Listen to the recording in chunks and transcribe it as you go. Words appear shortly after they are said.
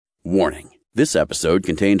Warning. This episode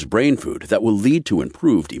contains brain food that will lead to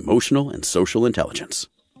improved emotional and social intelligence.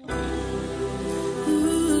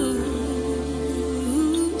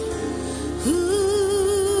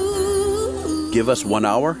 Give us 1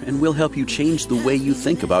 hour and we'll help you change the way you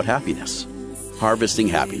think about happiness. Harvesting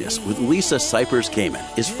Happiness with Lisa Cypers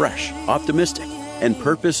Kamen is fresh, optimistic, and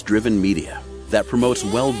purpose-driven media that promotes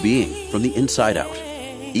well-being from the inside out.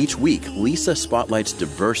 Each week, Lisa spotlights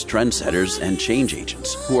diverse trendsetters and change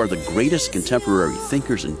agents who are the greatest contemporary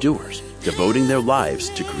thinkers and doers, devoting their lives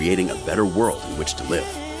to creating a better world in which to live.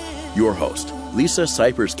 Your host, Lisa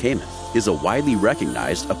Cypers Kamen, is a widely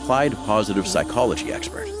recognized applied positive psychology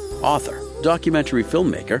expert, author, documentary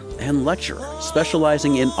filmmaker, and lecturer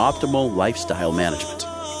specializing in optimal lifestyle management.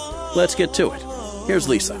 Let's get to it. Here's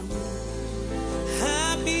Lisa.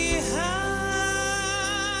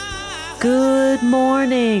 Good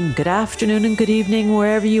morning, good afternoon, and good evening,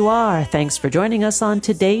 wherever you are. Thanks for joining us on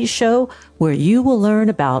today's show, where you will learn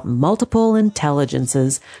about multiple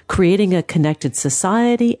intelligences, creating a connected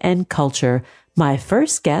society and culture. My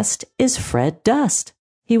first guest is Fred Dust.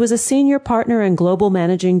 He was a senior partner and global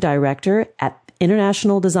managing director at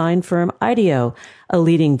international design firm IDEO, a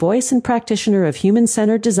leading voice and practitioner of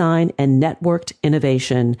human-centered design and networked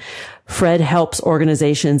innovation. Fred helps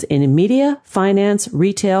organizations in media, finance,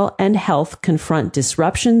 retail, and health confront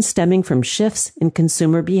disruptions stemming from shifts in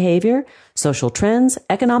consumer behavior, social trends,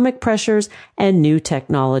 economic pressures, and new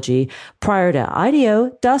technology. Prior to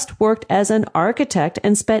IDEO, Dust worked as an architect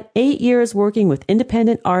and spent 8 years working with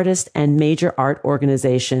independent artists and major art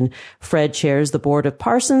organization. Fred chairs the board of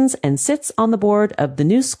Parsons and sits on the board of the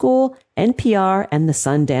New School, NPR, and the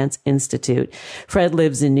Sundance Institute. Fred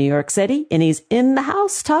lives in New York City, and he's in the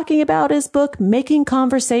house talking about his book, Making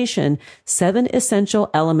Conversation, 7 Essential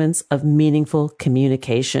Elements of Meaningful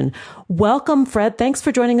Communication. Welcome, Fred. Thanks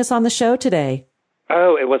for joining us on the show today.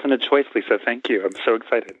 Oh, it wasn't a choice, Lisa. Thank you. I'm so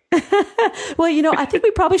excited. Well, I think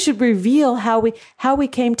we probably should reveal how we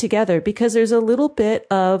came together, because there's a little bit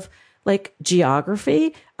of like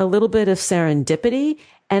geography, a little bit of serendipity.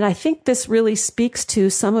 And I think this really speaks to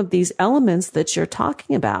some of these elements that you're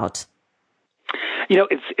talking about.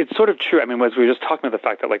 It's sort of true. I mean, as we were just talking about the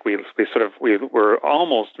fact that we were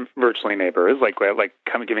almost virtually neighbors, kind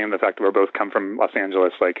of giving the fact that we're both come from Los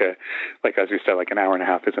Angeles, as we said, an hour and a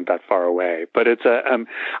half isn't that far away. But it's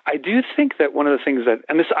I do think that one of the things that,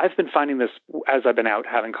 and this I've been finding this as I've been out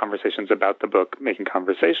having conversations about the book, Making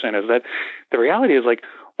Conversation, is that the reality is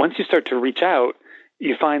once you start to reach out,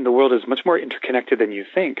 you find the world is much more interconnected than you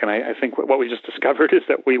think. And I think what we just discovered is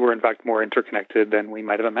that we were, in fact, more interconnected than we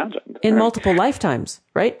might have imagined. In multiple lifetimes,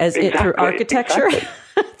 right? Through architecture,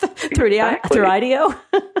 exactly. through IDEO,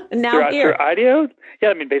 now here. Through IDEO? Yeah,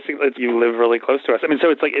 I mean, basically, you live really close to us. I mean, so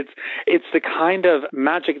it's the kind of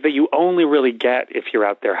magic that you only really get if you're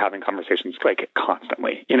out there having conversations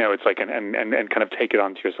constantly. It's and kind of take it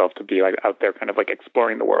onto yourself to be out there kind of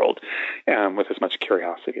exploring the world with as much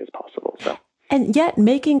curiosity as possible. So. And yet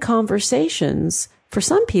making conversations for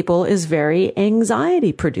some people is very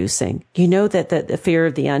anxiety producing. That the fear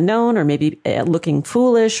of the unknown, or maybe looking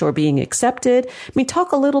foolish or being accepted. I mean,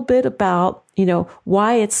 talk a little bit about,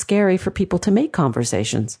 why it's scary for people to make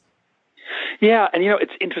conversations. Yeah, and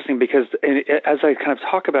it's interesting because as I kind of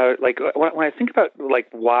talk about when I think about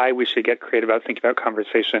why we should get creative about thinking about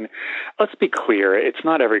conversation, let's be clear, it's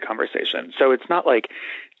not every conversation. So it's not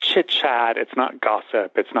chit chat, it's not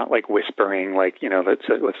gossip, it's not whispering that's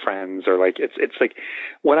with friends, or it's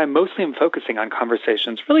what I mostly am focusing on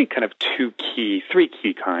conversations, really kind of three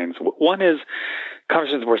key kinds. One is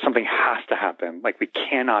conversations where something has to happen. We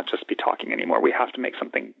cannot just be talking anymore. We have to make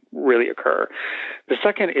something really occur. The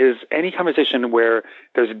second is any conversation where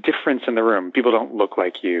there's a difference in the room. People don't look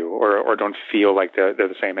like you or don't feel like they're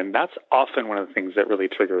the same. And that's often one of the things that really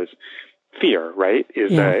triggers fear, right?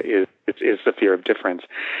 Is the fear of difference.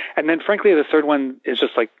 And then frankly, the third one is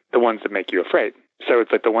just the ones that make you afraid. So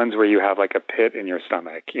it's the ones where you have a pit in your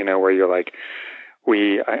stomach, where you're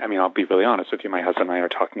I'll be really honest with you. My husband and I are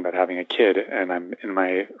talking about having a kid, and I'm in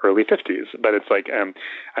my early 50s. But it's I'm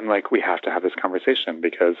we have to have this conversation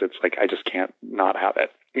because it's I just can't not have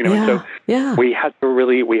it. We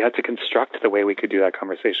had to construct the way we could do that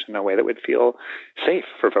conversation in a way that would feel safe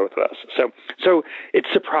for both of us. So it's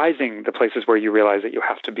surprising the places where you realize that you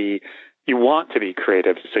want to be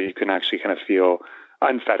creative, so you can actually kind of feel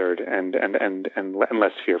unfettered and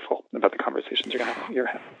less fearful about the conversations you're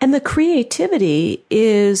having. And the creativity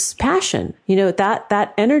is passion.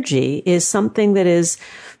 That energy is something that is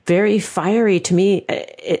very fiery to me.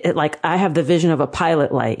 I have the vision of a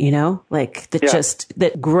pilot light,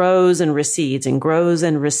 that grows and recedes and grows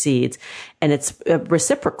and recedes, and it's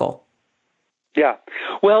reciprocal. Yeah.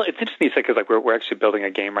 Well, it's interesting you say, because like we're actually building a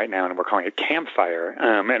game right now, and we're calling it Campfire.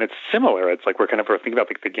 And it's similar. It's like we're thinking about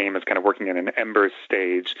like the game is kind of working in an ember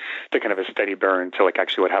stage to kind of a steady burn to like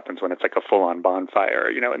actually what happens when it's like a full on bonfire,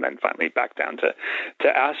 and then finally back down to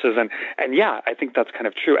ashes. And yeah, I think that's kind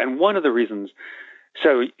of true. And one of the reasons,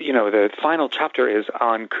 so, the final chapter is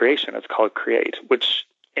on creation. It's called Create, which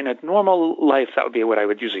in a normal life, that would be what I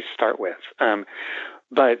would usually start with.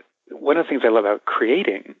 But one of the things I love about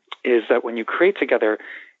creating is that when you create together,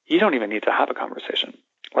 you don't even need to have a conversation.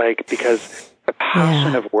 Like, because the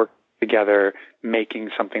passion of work together,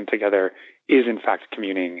 making something together, is in fact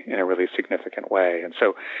communing in a really significant way. And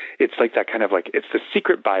so it's like that kind of like, it's the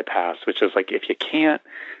secret bypass, which is like, if you can't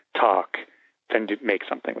talk, then make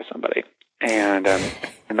something with somebody. And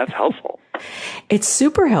that's helpful. It's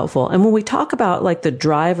super helpful. And when we talk about like the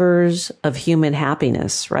drivers of human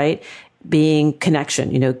happiness, right? Being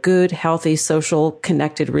connection, good, healthy, social,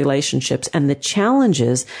 connected relationships, and the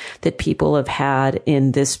challenges that people have had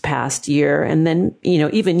in this past year. And then,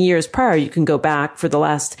 even years prior, you can go back for the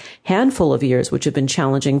last handful of years, which have been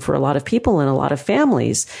challenging for a lot of people and a lot of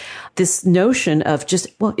families. This notion of just,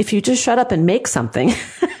 well, if you just shut up and make something,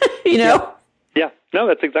 Yeah. No,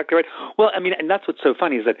 that's exactly right. Well, I mean, and that's what's so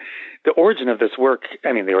funny is that the origin of this work,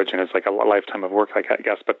 I mean, the origin is like a lifetime of work, I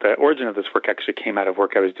guess, but the origin of this work actually came out of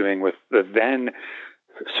work I was doing with the then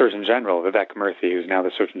Surgeon General, Vivek Murthy, who's now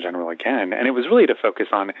the Surgeon General again. And it was really to focus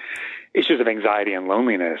on issues of anxiety and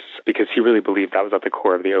loneliness, because he really believed that was at the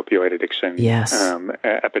core of the opioid addiction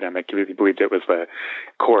epidemic. He really believed it was the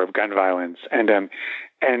core of gun violence.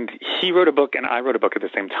 And he wrote a book, and I wrote a book at the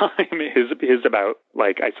same time, his about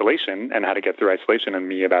like isolation and how to get through isolation, and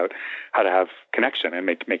me about how to have connection and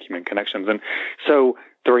make human connections. And so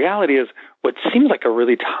the reality is, what seems like a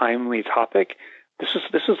really timely topic, this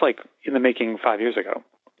was like in the making 5 years ago,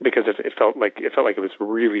 because it felt like it was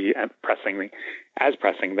really as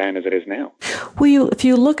pressing then as it is now. Well, if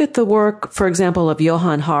you look at the work, for example, of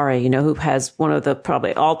Hoerr, who has one of the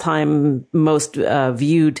probably all-time most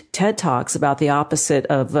viewed TED Talks about the opposite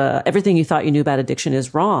of everything you thought you knew about addiction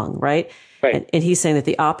is wrong, right? Right. And he's saying that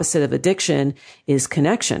the opposite of addiction is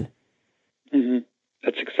connection. Mm-hmm.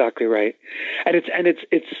 That's exactly right. And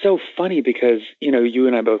it's so funny because, you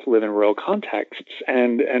and I both live in rural contexts,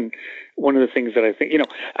 and one of the things that I think,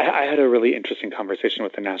 I had a really interesting conversation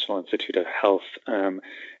with the National Institute of Health,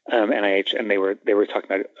 NIH, and they were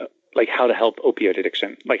talking about like how to help opioid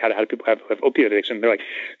addiction, like how do people have opioid addiction. They're like,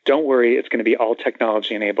 don't worry, it's going to be all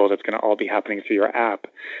technology enabled. It's going to all be happening through your app.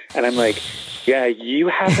 And I'm like, yeah, you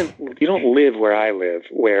don't live where I live,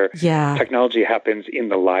 where technology happens in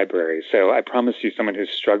the library. So I promise you, someone who's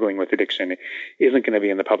struggling with addiction isn't going to be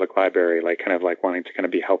in the public library, like kind of like wanting to kind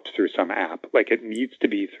of be helped through some app. Like it needs to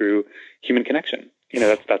be through human connection.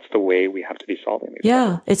 That's the way we have to be solving these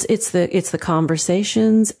problems. It's the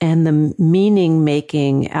conversations and the meaning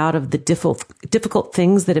making out of the difficult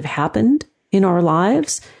things that have happened in our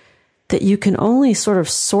lives, that you can only sort of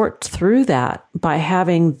sort through that by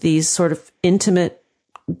having these sort of intimate,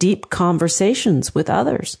 deep conversations with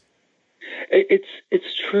others.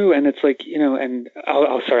 It's true, and it's like, and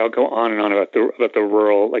I'll go on and on about the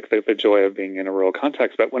rural, like the joy of being in a rural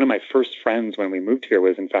context. But one of my first friends when we moved here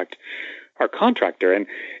was, in fact, our contractor. And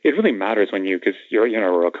it really matters because you're in a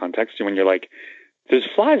rural context, when you're like, there's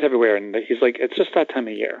flies everywhere, and he's like, it's just that time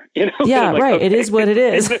of year, Yeah, like, right. okay. It is what it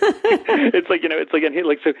is. It's like, and he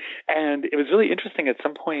like, so, and it was really interesting. At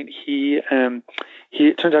some point,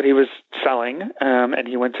 it turns out he was selling, and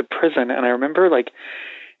he went to prison. And I remember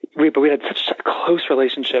we had such a close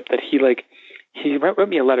relationship that he wrote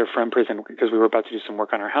me a letter from prison because we were about to do some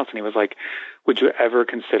work on our house, and he was like, would you ever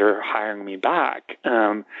consider hiring me back?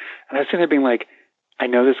 And I was sitting there being like, I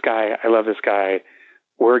know this guy, I love this guy,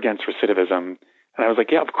 we're against recidivism. And I was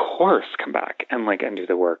like, yeah, of course, come back and do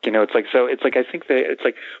the work. It's like, so it's like, I think that it's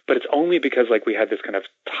like, but it's only because we had this kind of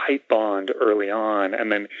tight bond early on,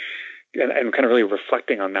 and then, and kind of really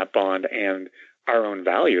reflecting on that bond and our own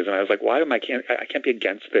values. And I was like, I can't be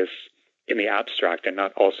against this in the abstract and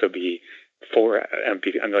not also be for and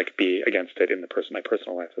be against it in my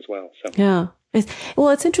personal life as well. So yeah.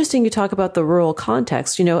 It's interesting you talk about the rural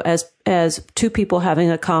context, as two people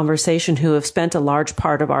having a conversation who have spent a large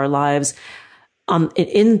part of our lives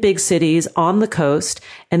in big cities on the coast,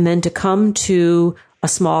 and then to come to a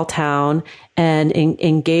small town and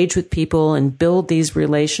engage with people and build these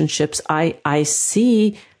relationships. I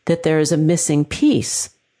see that there is a missing piece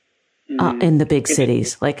in the big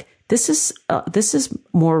cities. Like this is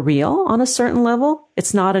more real on a certain level.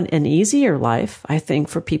 It's not an easier life, I think,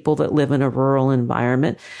 for people that live in a rural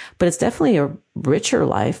environment, but it's definitely a richer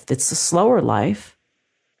life. It's a slower life.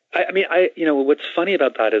 I mean, what's funny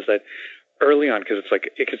about that is that early on, because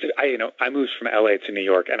I moved from LA to New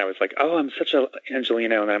York, and I was like, oh, I'm such a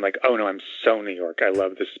Angelino, and then I'm like, oh no, I'm so New York. I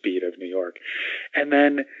love the speed of New York. And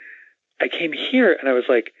then I came here, and I was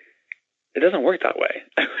like, it doesn't work that way.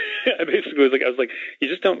 I was like, you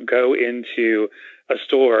just don't go into a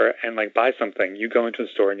store and like buy something. You go into a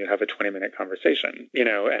store and you have a 20-minute conversation,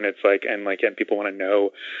 and it's like, and people want to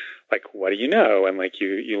know, like, what do you know? And like,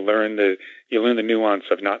 you learn the nuance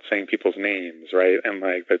of not saying people's names, right? And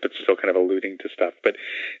like, but still kind of alluding to stuff. But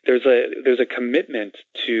there's a commitment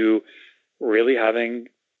to really having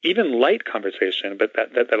even light conversation, but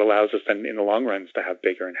that allows us then in the long runs to have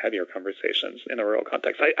bigger and heavier conversations in a rural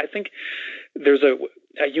context. I think there's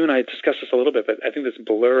you and I discussed this a little bit, but I think this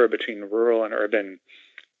blur between rural and urban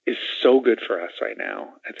is so good for us right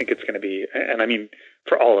now. I think it's going to be, and I mean,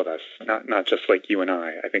 for all of us, not just like you and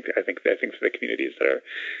I think for the communities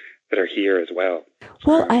that are here as well.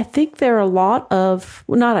 Well, I think there are a lot of,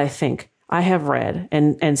 I have read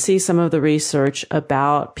and see some of the research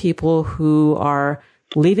about people who are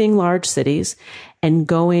leaving large cities and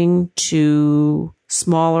going to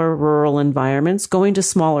smaller rural environments, going to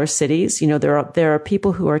smaller cities. There are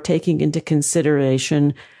people who are taking into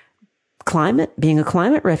consideration climate, being a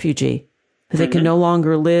climate refugee. They can no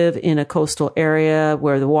longer live in a coastal area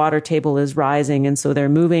where the water table is rising, and so they're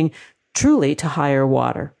moving truly to higher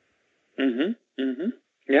water.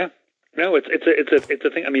 Yeah. No, it's a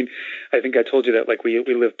thing. I mean, I think I told you that like we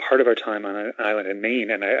live part of our time on an island in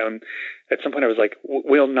Maine, and I at some point I was like,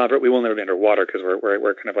 we will never be underwater because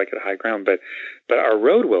we're kind of like at high ground, but our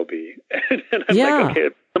road will be. And I'm like, okay,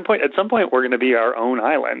 at some point we're going to be our own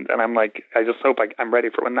island, and I'm like, I just hope I'm ready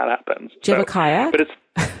for when that happens. Do you have a kayak? But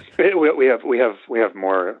we have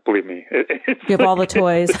more. Believe me, you have all the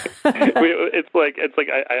toys. it's like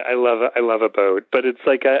I love a boat, but it's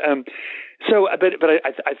like So, but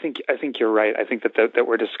I think you're right. I think that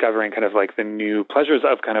we're discovering kind of like the new pleasures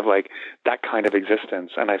of kind of like that kind of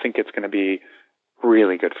existence, and I think it's going to be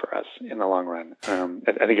really good for us in the long run.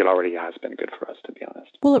 I think it already has been good for us, to be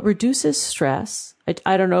honest. Well, it reduces stress.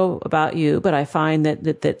 I don't know about you, but I find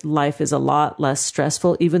that life is a lot less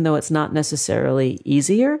stressful, even though it's not necessarily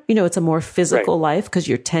easier. It's a more physical life because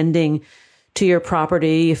you're tending to your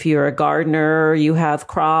property. If you're a gardener, you have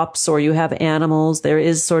crops or you have animals. There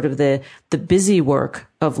is sort of the busy work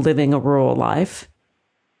of living a rural life.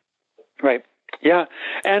 Right. Yeah.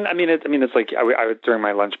 And I mean, it's like I during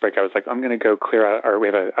my lunch break, I was like, I'm going to go clear out, we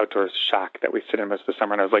have an outdoor shack that we sit in most of the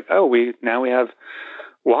summer. And I was like, oh, we have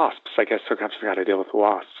wasps. I guess we're going to figure out how to deal with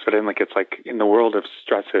wasps. But then it's like in the world of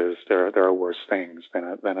stresses, there are worse things than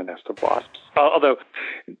a nest of wasps. Although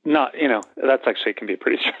not, that's actually can be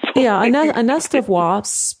pretty stressful. Yeah. A nest of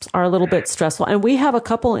wasps are a little bit stressful. And we have a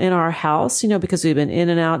couple in our house, because we've been in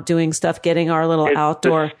and out doing stuff, getting our little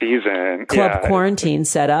outdoor club quarantine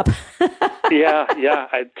set up. Yeah.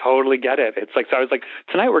 I totally get it. It's like, so I was like,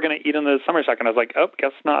 tonight we're going to eat in the summer shack. And I was like, oh,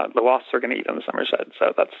 guess not. The wasps are going to eat in the summer shed.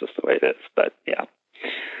 So that's just the way it is. But yeah.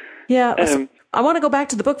 Yeah. So I want to go back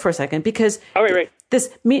to the book for a second because this,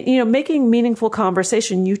 making meaningful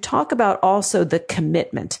conversation, you talk about also the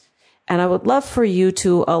commitment. And I would love for you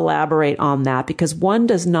to elaborate on that because one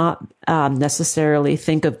does not necessarily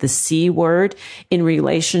think of the C word in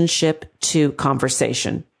relationship to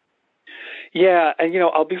conversation. Yeah, and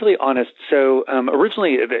I'll be really honest. So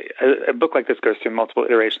originally, a book like this goes through multiple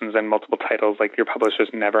iterations and multiple titles. Like your publisher's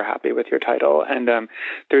never happy with your title. And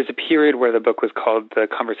there's a period where the book was called The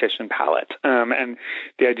Conversation Palette, and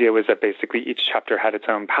the idea was that basically each chapter had its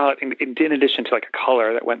own palette, in addition to like a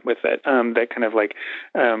color that went with it, that kind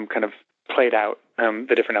of played out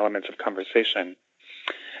the different elements of conversation.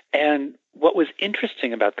 And what was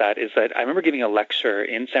interesting about that is that I remember giving a lecture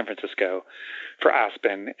in San Francisco for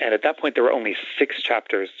Aspen, and at that point there were only 6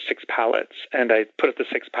 chapters, 6 palettes, and I put up the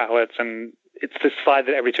 6 palettes, and it's this slide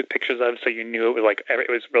that everybody took pictures of, so you knew it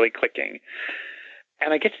was really clicking.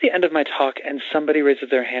 And I get to the end of my talk, and somebody raises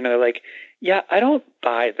their hand, and they're like, yeah, I don't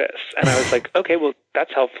buy this. And I was like, okay, well,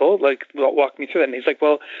 that's helpful. Like, walk me through that. And he's like,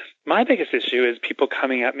 well, my biggest issue is people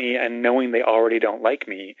coming at me and knowing they already don't like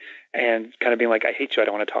me and kind of being like, I hate you. I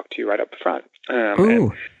don't want to talk to you right up front. And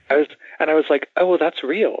I was like, oh, well, that's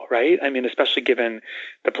real, right? I mean, especially given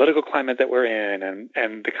the political climate that we're in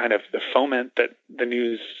and the kind of the foment that the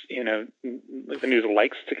news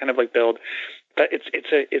likes to kind of like build, that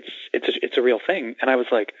it's a real thing. And I was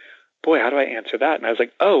like, boy, how do I answer that? And I was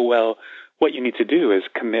like, oh, well, what you need to do is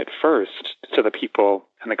commit first to the people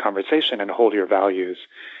and the conversation and hold your values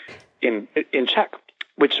in check,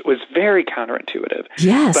 which was very counterintuitive.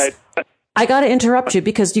 Yes. I got to interrupt you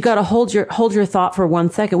because you got to hold your thought for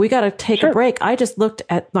 1 second. We got to take a break. I just looked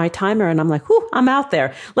at my timer and I'm like, whew, I'm out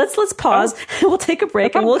there. Let's pause. We'll take a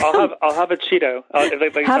break and I'll have a Cheeto.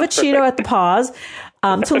 Have a Cheeto at the pause.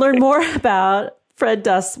 To learn more about Fred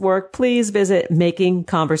Dust's work, please visit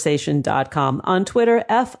makingconversation.com. On Twitter,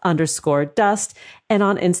 F_Dust, and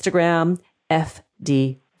on Instagram,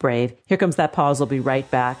 FDBrave. Here comes that pause. We'll be right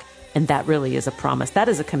back. And that really is a promise. That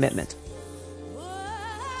is a commitment.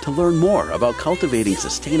 To learn more about cultivating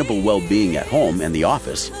sustainable well-being at home and the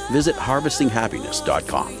office, visit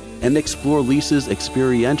harvestinghappiness.com and explore Lisa's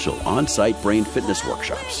experiential on-site brain fitness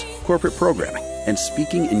workshops, corporate programming, and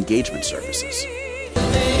speaking engagement services.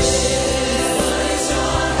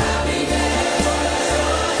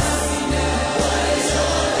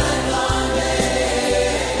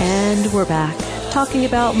 And we're back, talking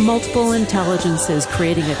about multiple intelligences,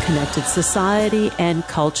 creating a connected society and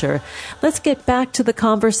culture. Let's get back to the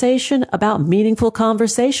conversation about meaningful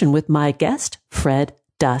conversation with my guest, Fred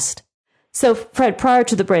Dust. So, Fred, prior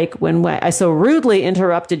to the break, when I so rudely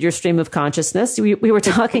interrupted your stream of consciousness, we were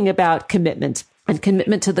talking about commitment and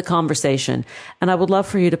commitment to the conversation. And I would love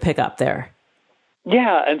for you to pick up there.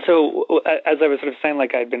 Yeah, and so as I was sort of saying,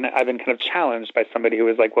 like I've been kind of challenged by somebody who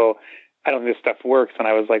was like, well, I don't think this stuff works. And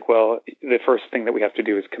I was like, well, the first thing that we have to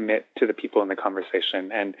do is commit to the people in the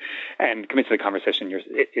conversation and commit to the conversation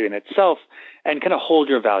in itself and kind of hold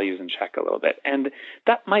your values in check a little bit. And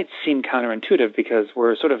that might seem counterintuitive because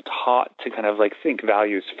we're sort of taught to kind of like think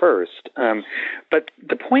values first. But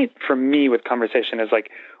the point for me with conversation is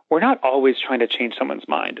like, we're not always trying to change someone's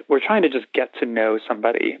mind. We're trying to just get to know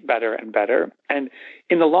somebody better and better. And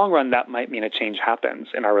in the long run, that might mean a change happens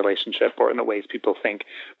in our relationship or in the ways people think.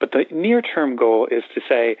 But the near-term goal is to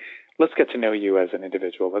say, let's get to know you as an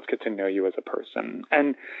individual. Let's get to know you as a person.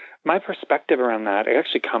 And my perspective around that, it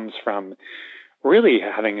actually comes from really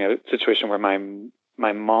having a situation where my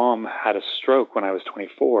mom had a stroke when I was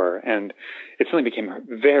 24, and it suddenly became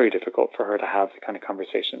very difficult for her to have the kind of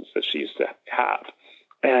conversations that she used to have.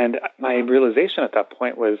 And my realization at that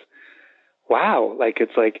point was, wow, like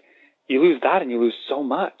it's like you lose that and you lose so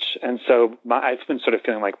much. And so I've been sort of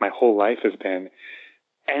feeling like my whole life has been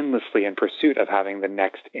endlessly in pursuit of having the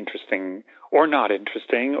next interesting or not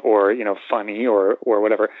interesting or, you know, funny or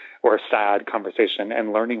whatever, or sad conversation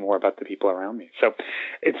and learning more about the people around me. So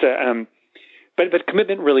it's but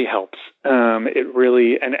commitment really helps. It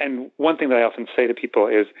really, and one thing that I often say to people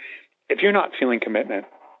is if you're not feeling commitment,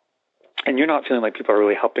 and you're not feeling like people are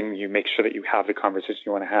really helping you make sure that you have the conversation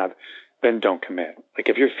you want to have, then don't commit. Like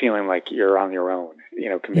if you're feeling like you're on your own, you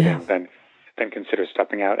know, committing, then consider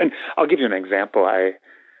stepping out. And I'll give you an example. I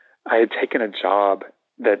had taken a job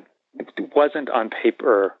that wasn't on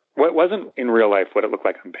paper, what wasn't in real life what it looked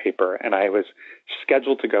like on paper. And I was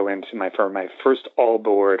scheduled to go into my first all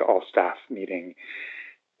board, all staff meeting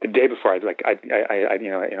the day before I'd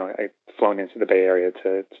flown into the Bay Area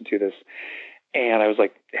to do this. And I was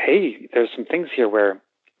like, hey, there's some things here where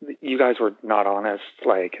you guys were not honest.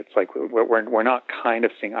 Like, it's like we're not kind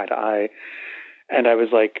of seeing eye to eye. And I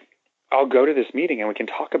was like, I'll go to this meeting and we can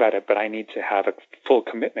talk about it, but I need to have a full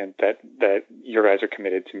commitment that you guys are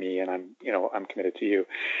committed to me and I'm committed to you.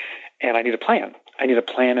 And I need a plan. I need a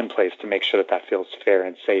plan in place to make sure that feels fair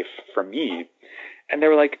and safe for me. And they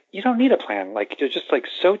were like, you don't need a plan. Like, you're just like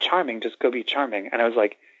so charming. Just go be charming. And I was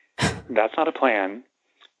like, that's not a plan.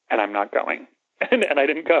 And I'm not going. And I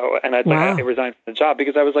didn't go. And I resigned from the job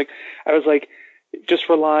because I was like, just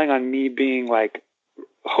relying on me being like,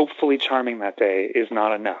 hopefully charming that day is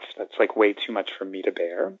not enough. That's like way too much for me to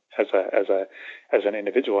bear as an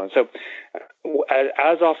individual. And so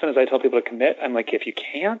as often as I tell people to commit, I'm like, if you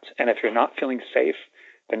can't, and if you're not feeling safe,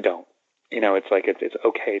 then don't. You know, it's like, it's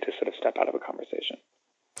okay to sort of step out of a conversation.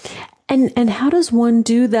 And how does one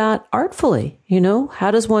do that artfully? You know, how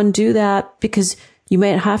does one do that? Because you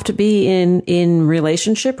might have to be in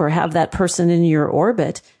relationship or have that person in your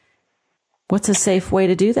orbit. What's a safe way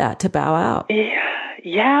to do that, to bow out?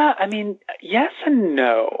 Yeah. I mean, yes and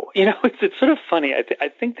no. You know, it's sort of funny. I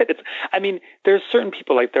think that there's certain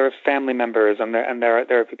people, like there are family members and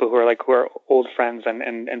there are people who are old friends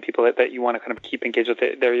and people that you want to kind of keep engaged with.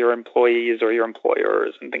 They're your employees or your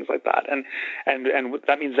employers and things like that. And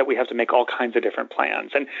that means that we have to make all kinds of different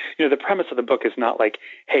plans. And, you know, the premise of the book is not like,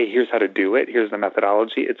 hey, here's how to do it. Here's the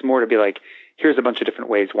methodology. It's more to be like, here's a bunch of different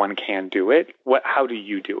ways one can do it. How do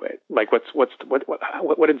you do it? Like,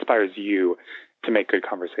 what inspires you to make good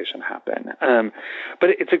conversation happen? But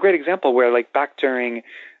it's a great example where, like, back during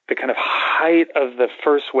the kind of height of the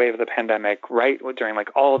first wave of the pandemic, right during like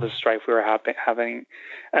all of the strife we were having,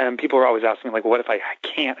 people were always asking me, like, what if I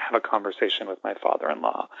can't have a conversation with my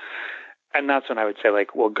father-in-law? And that's when I would say,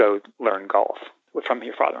 like, well, go learn golf from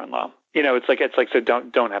your father-in-law. It's like, so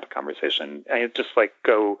don't have a conversation. And it's just like,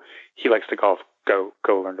 go, he likes to golf, go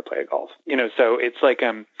learn to play a golf. So it's like,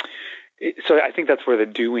 so I think that's where the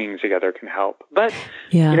doing together can help. But,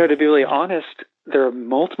 to be really honest, there are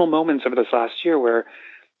multiple moments over this last year where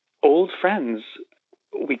old friends,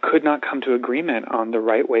 we could not come to agreement on the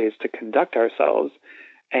right ways to conduct ourselves,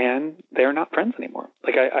 and they're not friends anymore.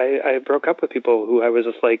 Like I broke up with people who I was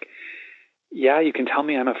just like, yeah, you can tell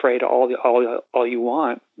me I'm afraid all you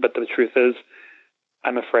want, but the truth is,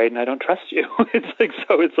 I'm afraid and I don't trust you.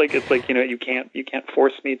 It's like you can't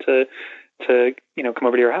force me to come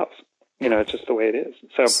over to your house. It's just the way it is.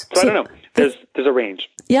 So I don't know. There's a range.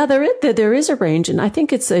 Yeah, there is a range, and I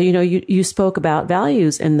think it's you spoke about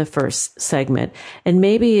values in the first segment, and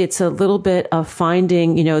maybe it's a little bit of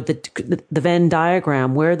finding the Venn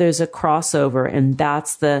diagram where there's a crossover, and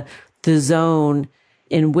that's the zone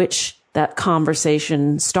in which that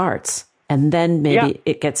conversation starts, and then maybe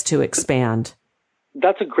it gets to expand.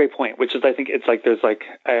 That's a great point, which is, I think it's like, there's like,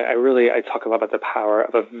 I talk a lot about the power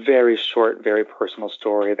of a very short, very personal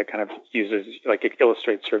story that kind of uses, like, it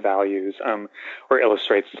illustrates your values, or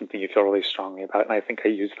illustrates something you feel really strongly about. And I think I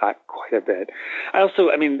use that quite a bit.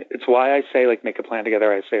 It's why I say, like, make a plan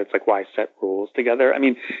together. I say it's like, why set rules together?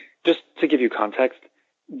 Just to give you context,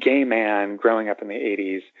 gay man growing up in the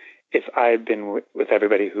 80s, if I'd been with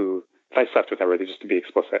everybody if I slept with everybody, just to be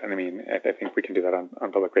explicit, and I think we can do that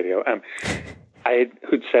on public radio,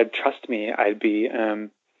 who'd said, trust me, I'd be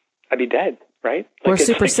dead, right? Or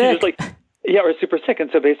super sick. Or super sick. And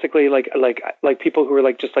so basically, like people who are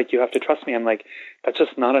like, just like, you have to trust me. I'm like, that's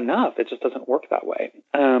just not enough. It just doesn't work that way.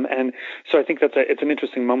 And so I think it's an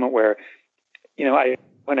interesting moment where,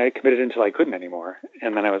 when I committed until I couldn't anymore.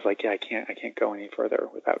 And then I was like, I can't go any further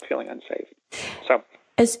without feeling unsafe. So.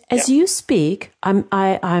 As you speak,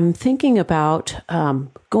 I'm thinking about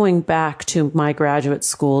going back to my graduate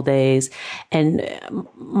school days, and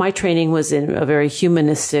my training was in a very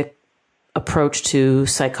humanistic approach to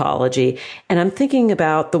psychology. And I'm thinking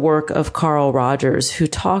about the work of Carl Rogers, who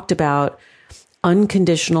talked about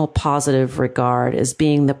unconditional positive regard as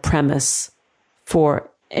being the premise for,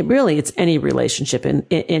 really, it's any relationship.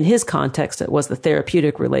 In his context, it was the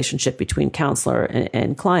therapeutic relationship between counselor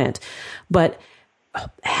and client. But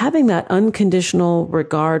having that unconditional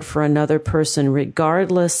regard for another person,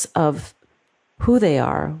 regardless of who they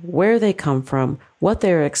are, where they come from, what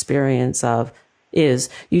their experience of is,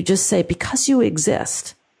 you just say, because you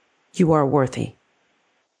exist, you are worthy.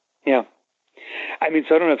 Yeah. So I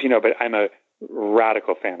don't know if you know, but I'm a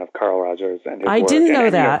radical fan of Carl Rogers and his work. I didn't know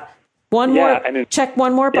that. Check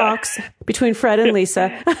one more box between Fred and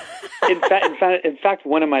Lisa. In fact,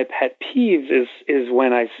 one of my pet peeves is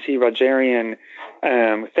when I see Rogerian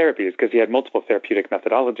therapies, because he had multiple therapeutic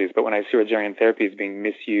methodologies, but when I see Rogerian therapies being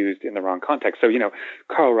misused in the wrong context. So,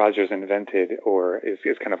 Carl Rogers invented, or is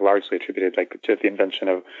kind of largely attributed, like, to the invention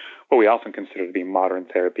of what we often consider to be modern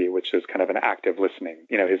therapy, which is kind of an active listening.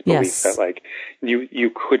 His belief that, like,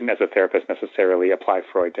 you couldn't, as a therapist, necessarily apply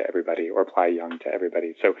Freud to everybody or apply Jung to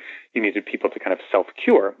everybody. So you needed people to kind of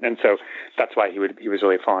self-cure. And so that's why he was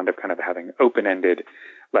really fond of kind of having open-ended,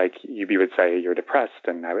 like, you would say, you're depressed,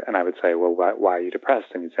 and I would say, well, why are you depressed?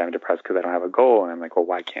 And you'd say, I'm depressed because I don't have a goal. And I'm like, well,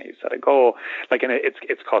 why can't you set a goal? Like, and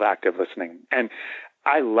it's called active listening. And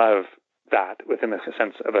I love that within the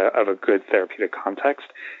sense of a good therapeutic context.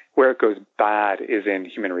 Where it goes bad is in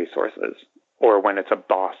human resources, or when it's a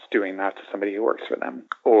boss doing that to somebody who works for them,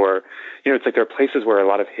 or, it's like there are places where a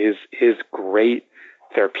lot of his great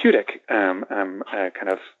therapeutic kind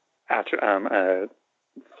of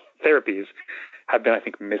therapies have been, I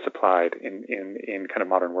think, misapplied in kind of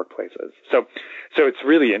modern workplaces. So it's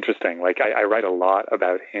really interesting. Like, I write a lot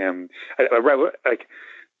about him. I write, like,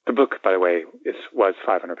 the book, by the way, was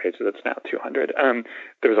 500 pages. It's now 200.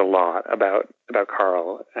 There's a lot about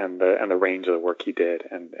Carl and the range of the work he did,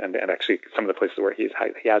 and actually some of the places where he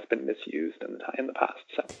has been misused in the past.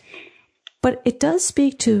 So, but it does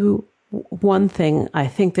speak to one thing I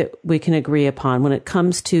think that we can agree upon when it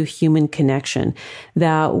comes to human connection,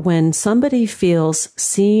 that when somebody feels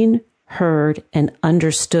seen, heard, and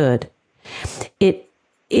understood, it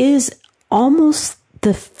is almost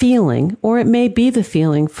the feeling, or it may be the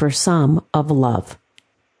feeling for some, of love.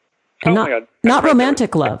 And not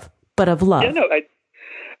romantic love, but of love. Yeah, no, I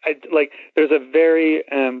like. There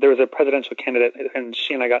was a presidential candidate, and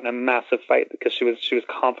she and I got in a massive fight because she was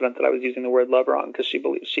confident that I was using the word love wrong because she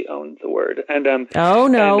believes she owns the word. And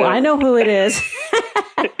I know who it is.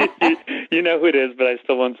 You know who it is, but I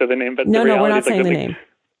still won't say the name. But no, we're not saying the name.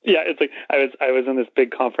 Yeah, it's like I was in this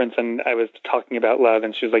big conference and I was talking about love,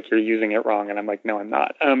 and she was like, "You're using it wrong," and I'm like, "No, I'm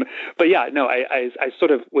not." But yeah, no, I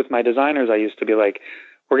sort of, with my designers, I used to be like,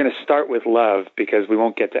 "We're going to start with love because we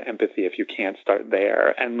won't get to empathy if you can't start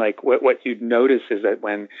there." And like what you'd notice is that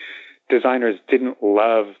when designers didn't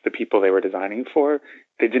love the people they were designing for,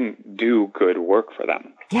 they didn't do good work for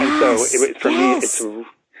them. Yes, and so for me, it's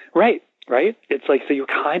right. It's like, so you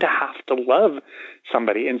kind of have to love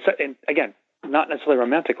somebody, and again, not necessarily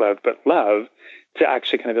romantic love, but love, to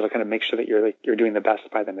actually kind of be able to kind of make sure that you're doing the best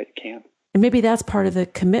by them that you can. And maybe that's part of the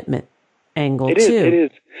commitment angle too. It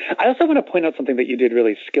is. I also want to point out something that you did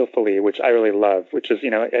really skillfully, which I really love, which is,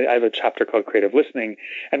 I have a chapter called Creative Listening,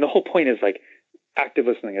 and the whole point is like, active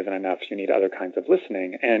listening isn't enough. You need other kinds of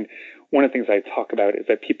listening. And one of the things I talk about is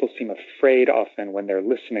that people seem afraid often when they're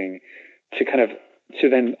listening to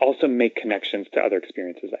then also make connections to other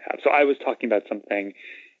experiences they have. So I was talking about something,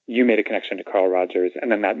 you made a connection to Carl Rogers,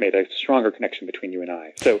 and then that made a stronger connection between you and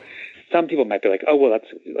I. So some people might be like, oh, well,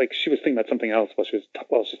 that's like, she was thinking about something else while she was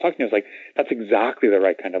talking to me. I was like, that's exactly the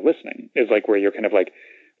right kind of listening, is like where you're kind of like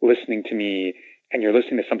listening to me, and you're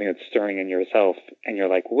listening to something that's stirring in yourself, and you're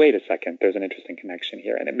like, wait a second, there's an interesting connection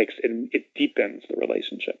here, and it deepens the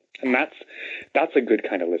relationship. And that's a good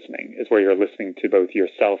kind of listening, is where you're listening to both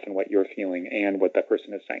yourself and what you're feeling and what that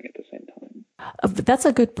person is saying at the same time. That's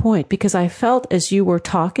a good point, because I felt as you were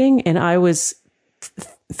talking and I was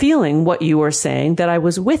feeling what you were saying, that I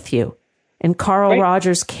was with you, and Carl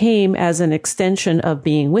Rogers came as an extension of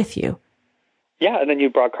being with you. Yeah, and then you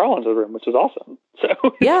brought Carl into the room, which is awesome.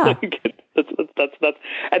 So yeah,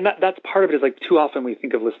 that's part of it. Is like, too often we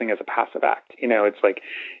think of listening as a passive act. It's like,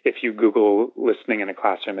 if you Google listening in a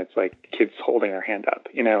classroom, it's like kids holding their hand up.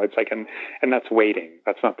 It's like, and that's waiting.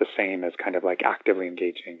 That's not the same as kind of like actively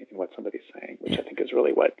engaging in what somebody's saying, which I think is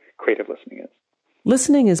really what creative listening is.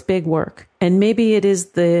 Listening is big work, and maybe it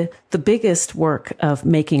is the biggest work of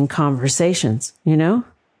making conversations.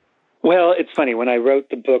 Well, it's funny. When I wrote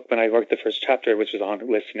the book, when I wrote the first chapter, which was on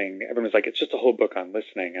listening, everyone was like, it's just a whole book on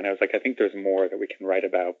listening. And I was like, I think there's more that we can write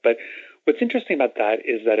about. But what's interesting about that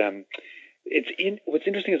is that what's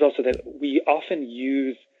interesting is also that we often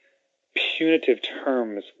use punitive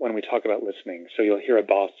terms when we talk about listening. So you'll hear a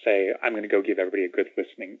boss say, I'm going to go give everybody a good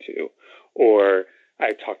listening to. Or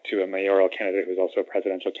I talked to a mayoral candidate who's also a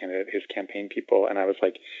presidential candidate, his campaign people, and I was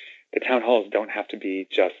like, the town halls don't have to be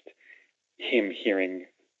just him hearing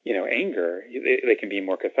anger. They can be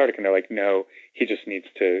more cathartic. And they're like, no, he just needs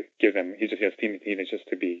to give them, he needs just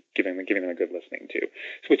to be giving them a good listening to.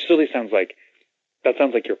 Which really sounds like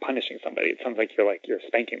you're punishing somebody. It sounds like you're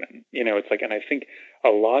spanking them. It's like, and I think a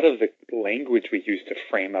lot of the language we use to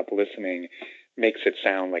frame up listening makes it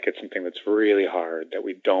sound like it's something that's really hard, that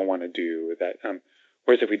we don't want to do, that,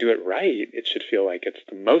 whereas if we do it right, it should feel like it's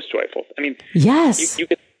the most joyful. I mean, yes, you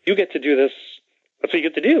get to do this. That's what you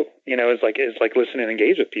get to do, is like listen and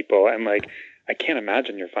engage with people. And like, I can't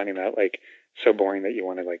imagine you're finding that like so boring that you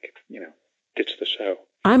want to ditch the show.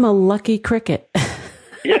 I'm a lucky cricket.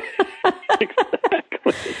 Yeah,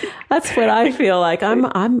 exactly. That's what I feel like.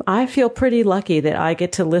 I feel pretty lucky that I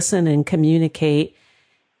get to listen and communicate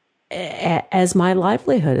as my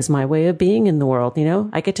livelihood, as my way of being in the world.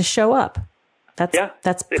 I get to show up.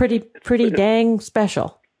 That's pretty dang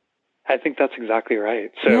special. I think that's exactly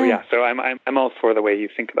right. So so I'm all for the way you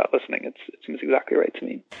think about listening. It seems exactly right to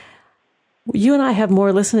me. You and I have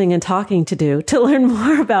more listening and talking to do. To learn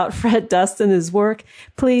more about Fred Dust and his work,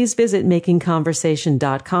 please visit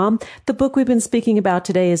makingconversation.com. The book we've been speaking about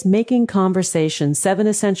today is Making Conversation: 7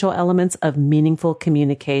 Essential Elements of Meaningful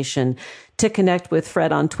Communication. To connect with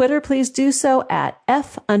Fred on Twitter, please do so at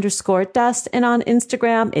F_Dust, and on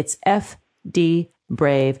Instagram, it's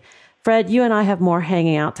FDBrave. Fred, you and I have more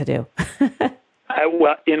hanging out to do.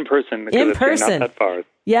 Well, in person. In person. You're not that far.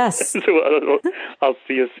 Yes. So I'll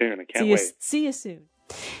see you soon. I can't wait. See you soon.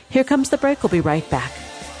 Here comes the break. We'll be right back.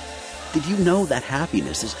 Did you know that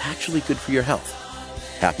happiness is actually good for your health?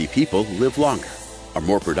 Happy people live longer, are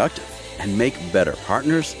more productive, and make better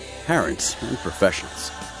partners, parents, and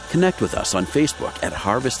professionals. Connect with us on Facebook at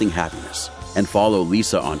Harvesting Happiness, and follow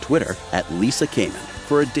Lisa on Twitter at Lisa Kamen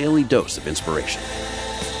for a daily dose of inspiration.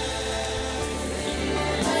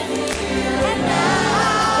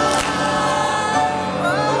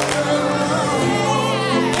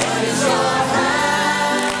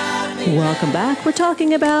 Welcome back. We're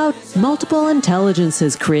talking about multiple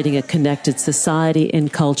intelligences creating a connected society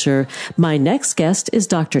and culture. My next guest is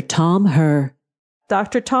Dr. Tom Hoerr.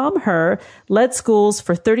 Dr. Tom Hoerr led schools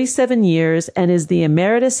for 37 years and is the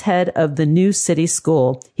emeritus head of the New City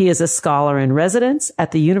School. He is a scholar in residence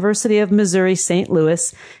at the University of Missouri St.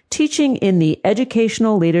 Louis, teaching in the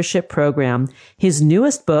Educational Leadership Program. His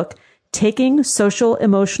newest book, Taking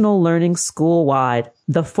Social-Emotional Learning Schoolwide,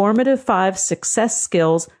 The Formative Five Success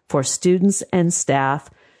Skills for Students and Staff,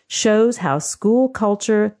 shows how school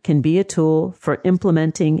culture can be a tool for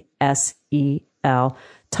implementing SEL.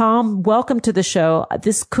 Tom, welcome to the show.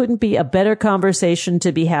 This couldn't be a better conversation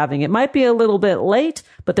to be having. It might be a little bit late,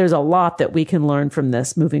 but there's a lot that we can learn from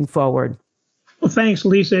this moving forward. Well, thanks,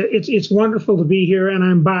 Lisa. It's wonderful to be here, and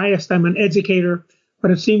I'm biased. I'm an educator, but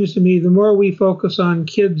it seems to me the more we focus on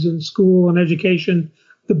kids and school and education,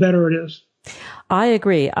 the better it is. I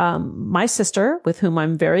agree. My sister, with whom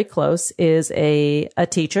I'm very close, is a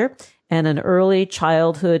teacher and an early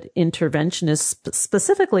childhood interventionist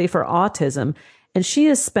specifically for autism. And she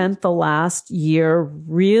has spent the last year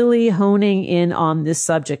really honing in on this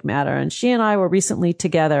subject matter. And she and I were recently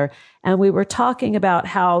together, and we were talking about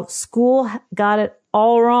how school got it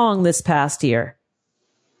all wrong this past year.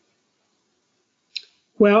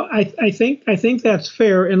 Well, I think that's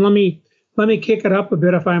fair. And let me kick it up a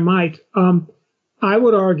bit, if I might. I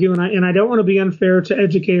would argue, and I don't want to be unfair to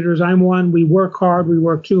educators. I'm one. We work hard. We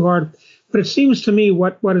work too hard. But it seems to me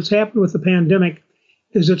what has happened with the pandemic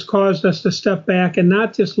is it's caused us to step back and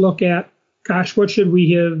not just look at, gosh, what should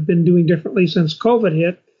we have been doing differently since COVID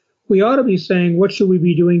hit? We ought to be saying, what should we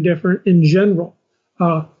be doing different in general?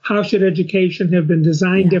 How should education have been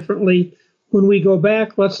designed differently? When we go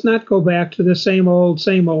back, let's not go back to the same old,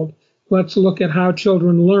 same old. Let's look at how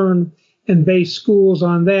children learn and base schools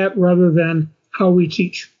on that rather than how we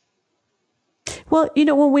teach. Well,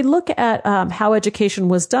 when we look at how education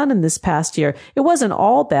was done in this past year, it wasn't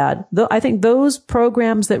all bad. I think those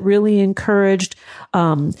programs that really encouraged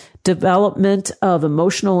development of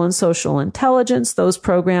emotional and social intelligence, those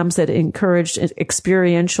programs that encouraged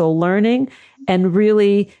experiential learning and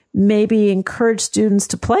really maybe encouraged students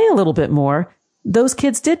to play a little bit more, those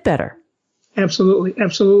kids did better. Absolutely,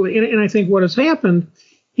 absolutely. And I think what has happened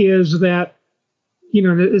is that,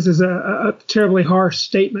 this is a terribly harsh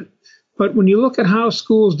statement, but when you look at how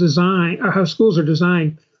schools are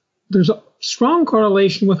designed, there's a strong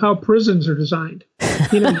correlation with how prisons are designed.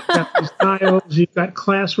 You've got these tiles, you've got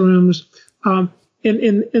classrooms, and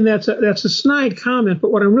that's a snide comment.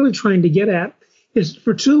 But what I'm really trying to get at is,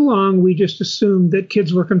 for too long we just assumed that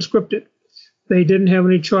kids were conscripted. They didn't have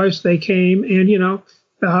any choice. They came, and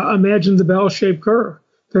imagine the bell-shaped curve.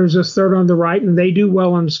 There's this third on the right, and they do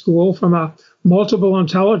well in school from a multiple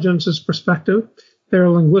intelligences perspective. They're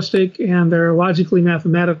linguistic and they're logically,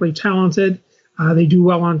 mathematically talented. They do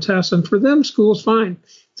well on tests, and for them, school's fine.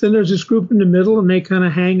 Then there's this group in the middle, and they kind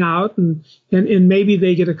of hang out, and maybe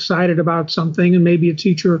they get excited about something, and maybe a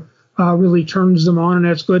teacher really turns them on, and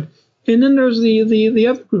that's good. And then there's the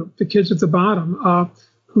other group, the kids at the bottom,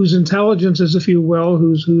 whose intelligences, if you will,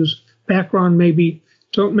 whose background maybe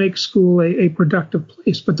don't make school a productive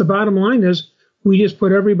place. But the bottom line is, we just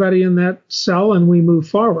put everybody in that cell and we move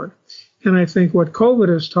forward. And I think what COVID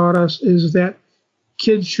has taught us is that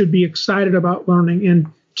kids should be excited about learning, and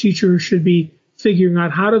teachers should be figuring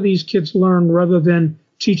out how do these kids learn rather than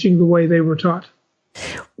teaching the way they were taught.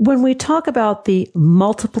 When we talk about the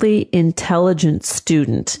multiply intelligent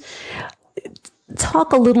student,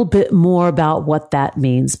 talk a little bit more about what that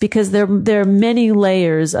means, because there are many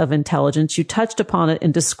layers of intelligence. You touched upon it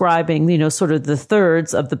in describing, sort of the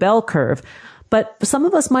thirds of the bell curve, but some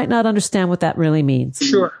of us might not understand what that really means.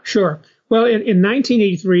 Sure. Well, in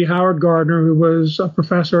 1983, Howard Gardner, who was a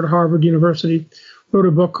professor at Harvard University, wrote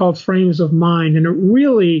a book called Frames of Mind, and it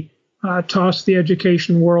really tossed the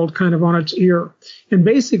education world kind of on its ear. And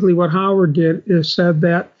basically what Howard did is said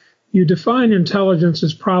that you define intelligence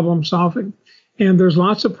as problem solving. And there's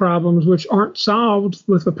lots of problems which aren't solved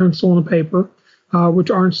with a pencil and a paper, which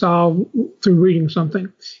aren't solved through reading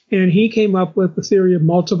something. And he came up with the theory of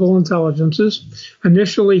multiple intelligences.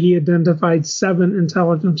 Initially, he identified 7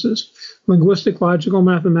 intelligences: linguistic, logical,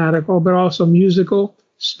 mathematical, but also musical,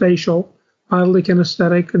 spatial, bodily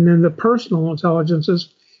kinesthetic, and then the personal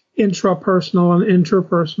intelligences, intrapersonal and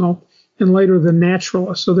interpersonal, and later the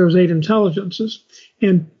naturalist. So there's 8 intelligences.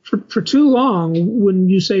 And for too long, when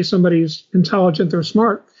you say somebody's intelligent or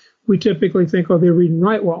smart, we typically think, oh, they read and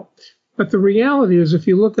write well. But the reality is, if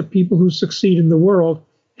you look at people who succeed in the world,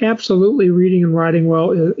 absolutely reading and writing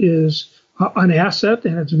well is an asset,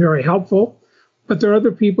 and it's very helpful. But there are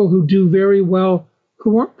other people who do very well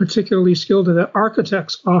who aren't particularly skilled at it.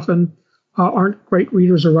 Architects often aren't great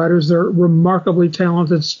readers or writers. They're remarkably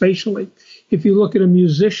talented spatially. If you look at a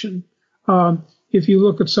musician, if you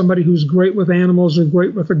look at somebody who's great with animals or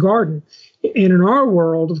great with a garden. And in our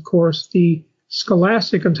world, of course, the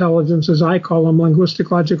scholastic intelligence, as I call them,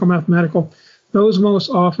 linguistic, logical, mathematical, those most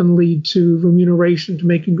often lead to remuneration, to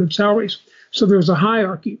making good salaries. So there's a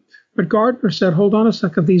hierarchy. But Gardner said, hold on a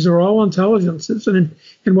second, these are all intelligences. And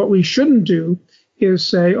what we shouldn't do is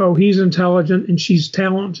say, oh, he's intelligent and she's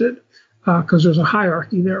talented, because there's a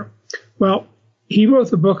hierarchy there. Well, he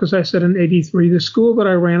wrote the book, as I said, in '83. The school that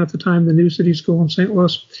I ran at the time, the New City School in St.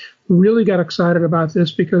 Louis, really got excited about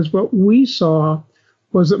this because what we saw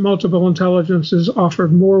was that multiple intelligences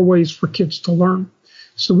offered more ways for kids to learn.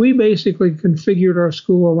 So we basically configured our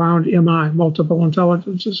school around MI, multiple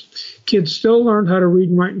intelligences. Kids still learned how to read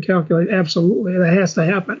and write and calculate. Absolutely, that has to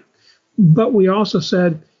happen. But we also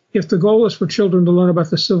said, if the goal is for children to learn about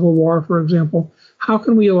the Civil War, for example, how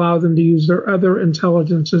can we allow them to use their other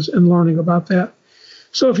intelligences in learning about that?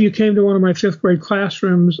 So if you came to one of my fifth grade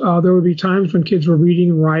classrooms, there would be times when kids were reading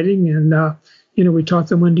and writing, and we taught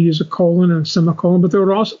them when to use a colon and a semicolon, but there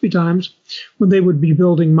would also be times when they would be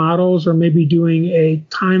building models or maybe doing a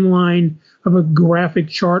timeline of a graphic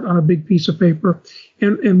chart on a big piece of paper.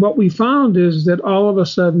 And what we found is that all of a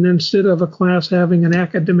sudden, instead of a class having an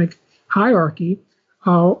academic hierarchy,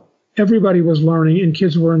 everybody was learning and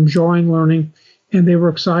kids were enjoying learning and they were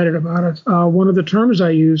excited about it. One of the terms I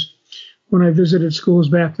used when I visited schools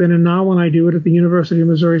back then, and now when I do it at the University of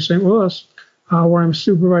Missouri St. Louis, where I'm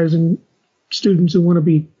supervising students who want to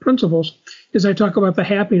be principals, is I talk about the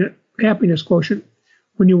happiness quotient.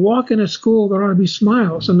 When you walk in a school, there ought to be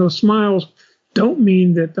smiles, and those smiles don't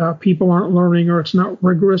mean that people aren't learning or it's not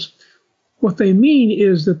rigorous. What they mean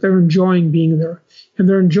is that they're enjoying being there, and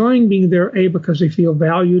they're enjoying being there, A, because they feel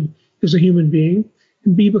valued as a human being,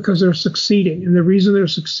 and B, because they're succeeding. And the reason they're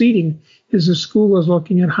succeeding is the school is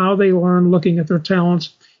looking at how they learn, looking at their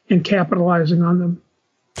talents, and capitalizing on them.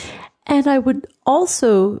 And I would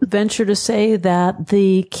also venture to say that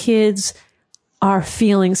the kids are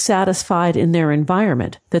feeling satisfied in their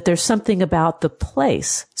environment, that there's something about the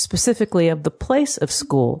place, specifically of the place of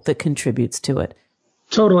school, that contributes to it.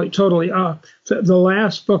 Totally. The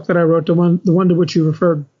last book that I wrote, the one to which you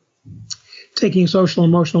referred, Taking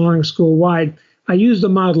Social-Emotional Learning Schoolwide, I used the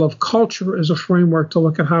model of culture as a framework to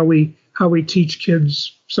look at how we teach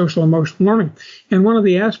kids social-emotional learning. And one of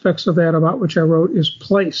the aspects of that about which I wrote is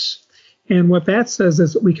place. And what that says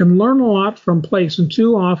is that we can learn a lot from place, and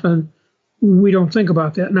too often we don't think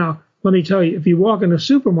about that. Now, let me tell you, if you walk in a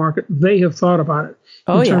supermarket, they have thought about it.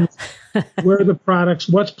 Oh, yeah. Where are the products,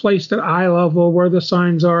 what's placed at eye level, where the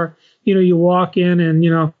signs are. You walk in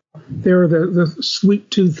and, there are the sweet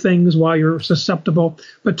tooth things while you're susceptible.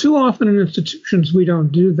 But too often in institutions, we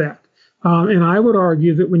don't do that. And I would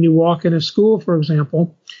argue that when you walk in a school, for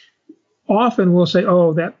example, often we'll say,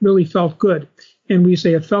 oh, that really felt good. And we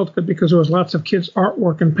say it felt good because there was lots of kids'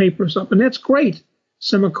 artwork and papers up. And that's great,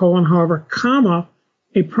 semicolon, however, comma.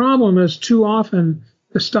 A problem is too often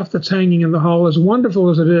the stuff that's hanging in the hall, as wonderful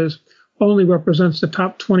as it is, only represents the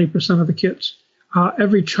top 20% of the kids.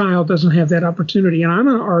 Every child doesn't have that opportunity. And I'm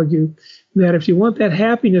going to argue that if you want that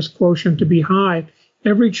happiness quotient to be high,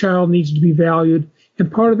 every child needs to be valued.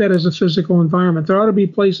 And part of that is a physical environment. There ought to be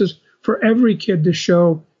places for every kid to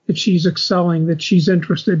show that she's excelling, that she's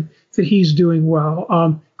interested, that he's doing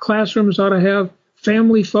well. Classrooms ought to have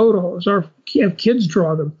family photos or have kids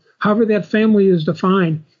draw them, however that family is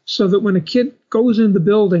defined, so that when a kid goes in the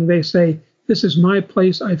building, they say, this is my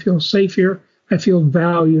place. I feel safe here. I feel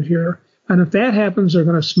valued here. And if that happens, they're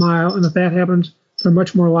going to smile. And if that happens, they're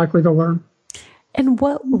much more likely to learn. And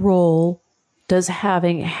what role does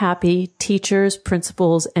having happy teachers,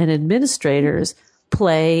 principals, and administrators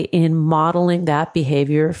play in modeling that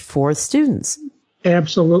behavior for students?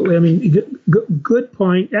 Absolutely. I mean, good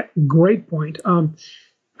point. Great point.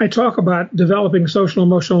 I talk about developing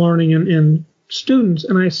social-emotional learning in students,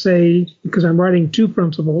 and I say, because I'm writing to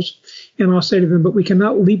principals, and I'll say to them, but we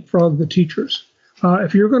cannot leapfrog the teachers.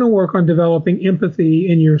 If you're going to work on developing empathy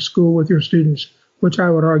in your school with your students, which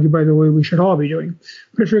I would argue, by the way, we should all be doing,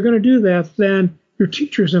 but if you're going to do that, then your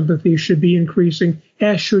teacher's empathy should be increasing,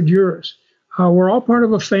 as should yours. We're all part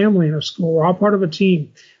of a family in a school. We're all part of a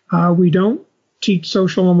team. We don't teach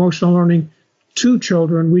social-emotional learning to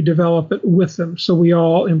children. We develop it with them. So we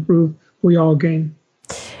all improve. We all gain.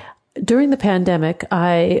 During the pandemic,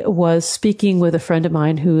 I was speaking with a friend of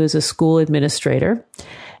mine who is a school administrator,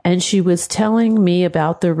 and she was telling me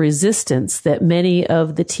about the resistance that many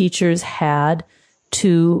of the teachers had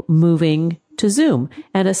to moving to Zoom,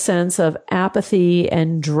 and a sense of apathy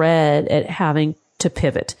and dread at having to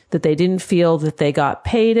pivot, that they didn't feel that they got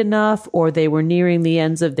paid enough, or they were nearing the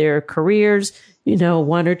ends of their careers,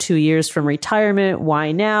 1 or 2 years from retirement.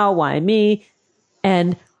 Why now? Why me?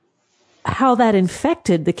 and how that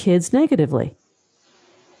infected the kids negatively.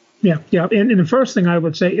 Yeah. And the first thing I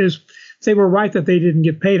would say is they were right that they didn't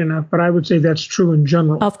get paid enough, but I would say that's true in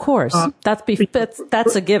general. Of course.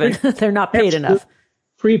 That's a given. They're not paid enough.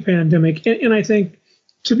 Pre-pandemic. And I think,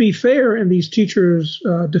 to be fair in these teachers'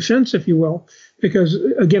 defense, if you will, because,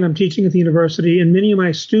 again, I'm teaching at the university, and many of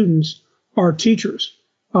my students are teachers.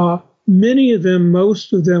 Many of them,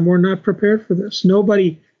 most of them, were not prepared for this.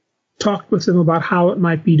 Nobody talked with them about how it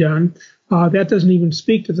might be done. That doesn't even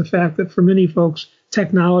speak to the fact that for many folks,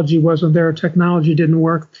 technology wasn't there. Technology didn't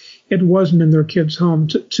work. It wasn't in their kids' home.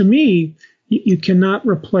 To me, you cannot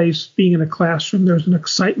replace being in a classroom. There's an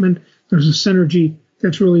excitement. There's a synergy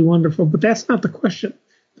that's really wonderful. But that's not the question.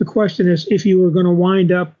 The question is, if you were going to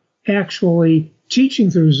wind up actually teaching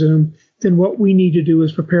through Zoom, then what we need to do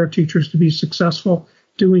is prepare teachers to be successful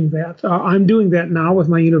doing that. I'm doing that now with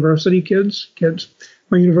my university kids,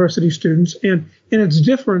 my university students, and it's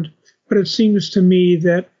different, but it seems to me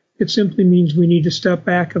that it simply means we need to step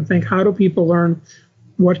back and think, how do people learn?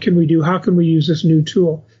 What can we do? How can we use this new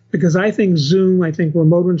tool? Because I think Zoom, I think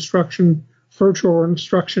remote instruction, virtual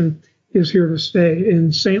instruction is here to stay.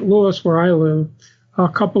 In St. Louis, where I live, a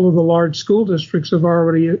couple of the large school districts have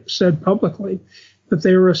already said publicly that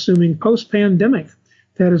they are assuming post-pandemic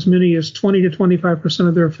that as many as 20 to 25%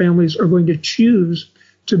 of their families are going to choose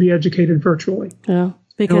to be educated virtually. Yeah,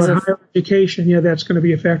 because of higher education, that's going to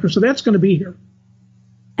be a factor. So that's going to be here.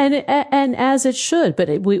 And as it should,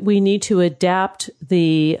 but we need to adapt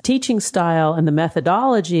the teaching style and the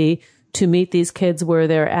methodology to meet these kids where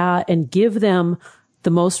they're at and give them the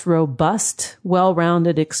most robust,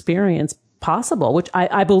 well-rounded experience possible, which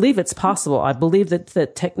I believe it's possible. I believe that the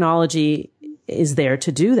technology is there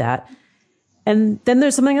to do that. And then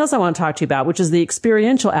there's something else I want to talk to you about, which is the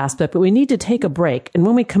experiential aspect, but we need to take a break. And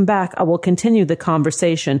when we come back, I will continue the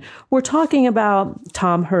conversation. We're talking about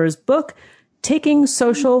Tom Hoerr's book, Taking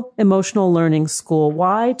Social-Emotional Learning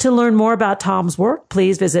Schoolwide. To learn more about Tom's work,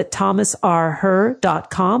 please visit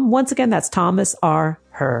thomasrhoerr.com. Once again, that's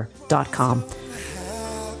thomasrhoerr.com.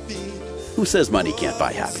 Who says money can't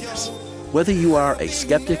buy happiness? Whether you are a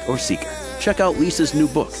skeptic or seeker, check out Lisa's new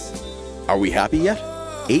book. Are we happy yet?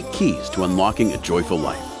 8 Keys to Unlocking a Joyful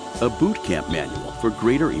Life. A boot camp manual for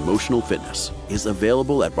greater emotional fitness is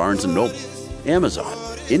available at Barnes & Noble, Amazon,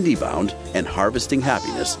 IndieBound, and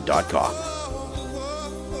HarvestingHappiness.com.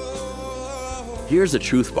 Here's a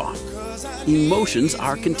truth bomb. Emotions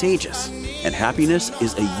are contagious, and happiness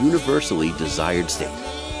is a universally desired state.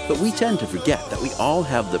 But we tend to forget that we all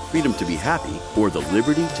have the freedom to be happy or the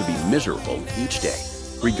liberty to be miserable each day,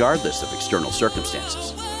 regardless of external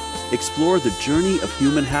circumstances. Explore the journey of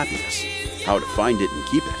human happiness, how to find it and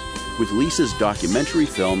keep it, with Lisa's documentary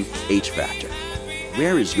film, H Factor.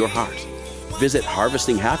 Where is your heart? Visit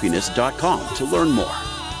HarvestingHappiness.com to learn more.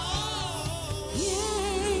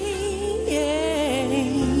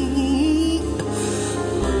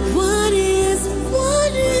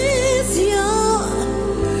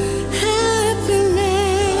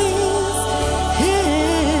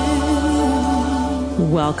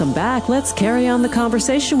 Welcome back. Let's carry on the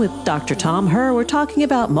conversation with Dr. Tom Hoerr. We're talking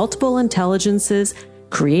about multiple intelligences,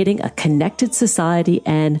 creating a connected society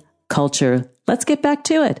and culture. Let's get back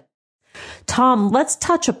to it. Tom, let's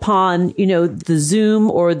touch upon, the Zoom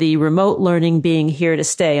or the remote learning being here to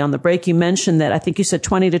stay. On the break, you mentioned that I think you said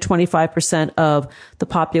 20 to 25% of the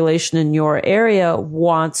population in your area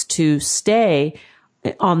wants to stay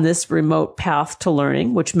on this remote path to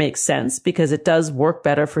learning, which makes sense because it does work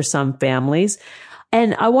better for some families.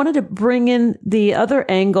 And I wanted to bring in the other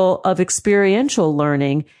angle of experiential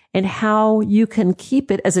learning and how you can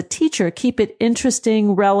keep it as a teacher, keep it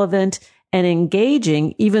interesting, relevant, and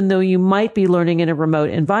engaging, even though you might be learning in a remote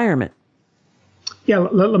environment. Yeah,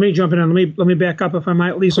 let me jump in and let me back up if I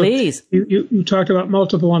might, Lisa. Please. You talked about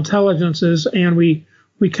multiple intelligences, and we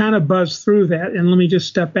kind of buzzed through that. And let me just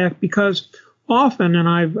step back because often, and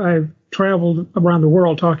I've traveled around the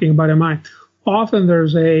world talking about MI. Often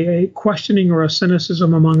there's a questioning or a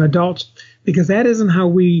cynicism among adults because that isn't how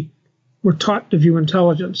we were taught to view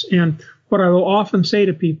intelligence. And what I will often say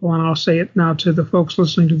to people, and I'll say it now to the folks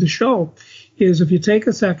listening to the show, is if you take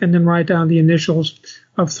a second and write down the initials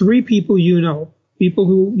of 3 people people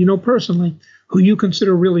who you know personally, who you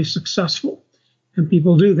consider really successful, and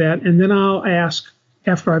people do that, and then I'll ask,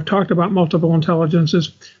 after I've talked about multiple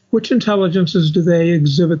intelligences, which intelligences do they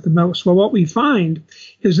exhibit the most? Well, what we find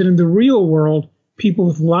is that in the real world, people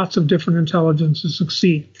with lots of different intelligences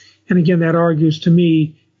succeed. And again, that argues to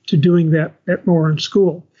me to doing that more in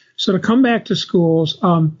school. So to come back to schools,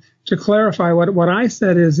 to clarify, what I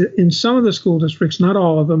said is that in some of the school districts, not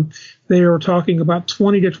all of them, they are talking about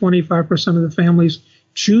 20 to 25% of the families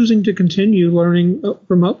choosing to continue learning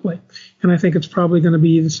remotely. And I think it's probably going to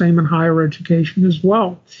be the same in higher education as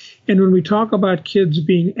well. And when we talk about kids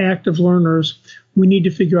being active learners, we need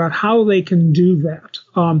to figure out how they can do that.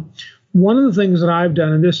 One of the things that I've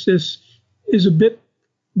done, and this is a bit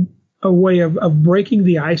a way of breaking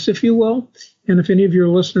the ice, if you will. And if any of your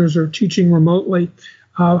listeners are teaching remotely,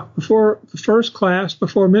 before the first class,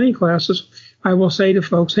 before many classes, I will say to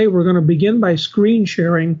folks, hey, we're going to begin by screen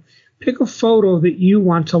sharing. Pick a photo that you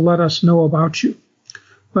want to let us know about you.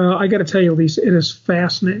 Well, I got to tell you, Lisa, it is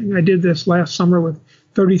fascinating. I did this last summer with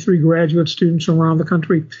 33 graduate students around the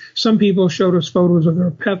country. Some people showed us photos of their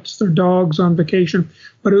pets, their dogs on vacation,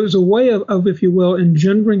 but it was a way of, if you will,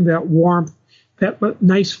 engendering that warmth, that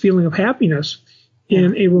nice feeling of happiness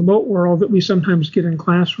in a remote world that we sometimes get in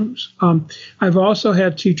classrooms. I've also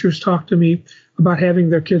had teachers talk to me about having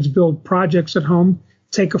their kids build projects at home.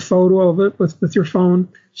 Take a photo of it with your phone,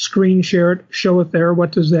 screen share it, show it there.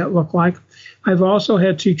 What does that look like? I've also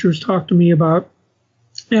had teachers talk to me about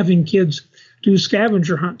having kids do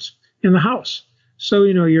scavenger hunts in the house. So,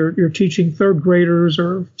 you're teaching third graders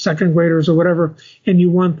or second graders or whatever, and you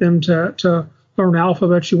want them to learn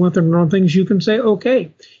alphabets, you want them to learn things. You can say,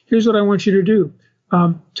 okay, here's what I want you to do.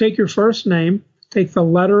 Take your first name, take the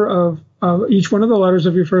letter of each one of the letters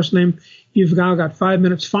of your first name. You've now got 5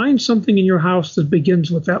 minutes. Find something in your house that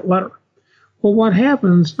begins with that letter. Well, what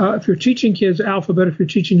happens if you're teaching kids alphabet, if you're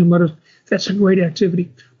teaching them letters, that's a great activity.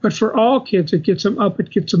 But for all kids, it gets them up,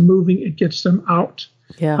 it gets them moving, it gets them out.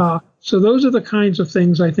 Yeah. So those are the kinds of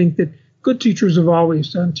things I think that good teachers have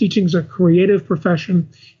always done. Teaching's a creative profession,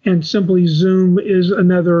 and simply Zoom is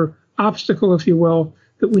another obstacle, if you will,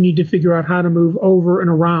 that we need to figure out how to move over and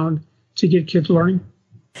around to get kids learning.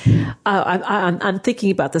 I'm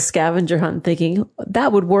thinking about the scavenger hunt, thinking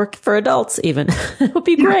that would work for adults even. It would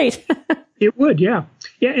be great. It would, yeah.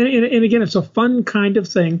 Yeah, and again, it's a fun kind of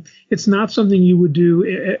thing. It's not something you would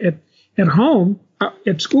do at home,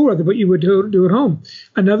 at school rather, but you would do at home.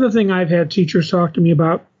 Another thing I've had teachers talk to me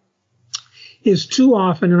about is too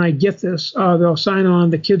often, and I get this, they'll sign on,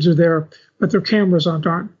 the kids are there, but their cameras aren't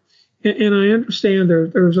on. And I understand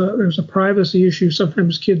there's a privacy issue.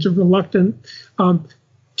 Sometimes kids are reluctant.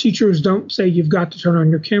 Teachers don't say you've got to turn on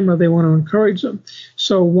your camera. They want to encourage them.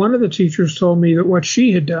 So one of the teachers told me that what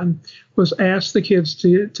she had done was ask the kids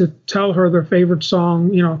to tell her their favorite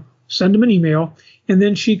song, send them an email, and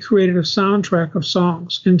then she created a soundtrack of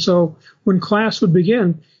songs. And so when class would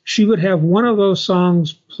begin, she would have one of those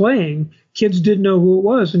songs playing. Kids didn't know who it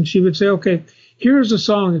was, and she would say, okay, here's a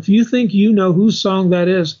song. If you think you know whose song that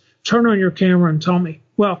is, turn on your camera and tell me.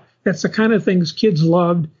 Well, that's the kind of things kids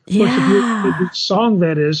loved. Of course, if you know which song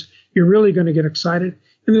that is, you're really going to get excited.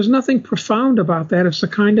 And there's nothing profound about that. It's the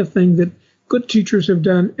kind of thing that good teachers have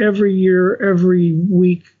done every year, every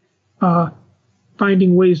week,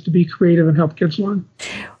 finding ways to be creative and help kids learn.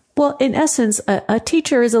 Well, in essence, a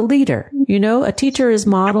teacher is a leader. A teacher is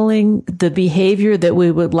modeling the behavior that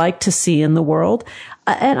we would like to see in the world.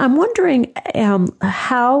 And I'm wondering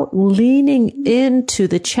how leaning into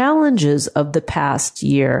the challenges of the past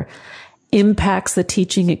year impacts the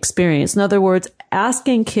teaching experience. In other words,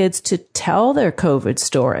 asking kids to tell their COVID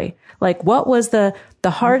story. Like, what was the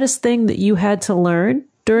hardest thing that you had to learn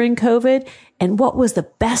during COVID? And what was the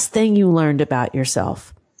best thing you learned about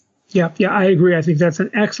yourself? Yeah, I agree. I think that's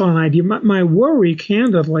an excellent idea. My worry,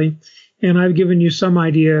 candidly, and I've given you some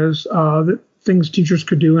ideas that things teachers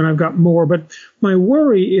could do, and I've got more, but my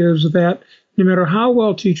worry is that no matter how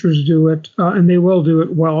well teachers do it, and they will do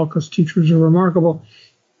it well because teachers are remarkable,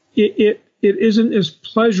 it isn't as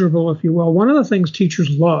pleasurable, if you will. One of the things teachers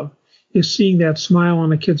love is seeing that smile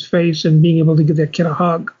on a kid's face and being able to give that kid a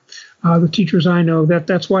hug. The teachers I know,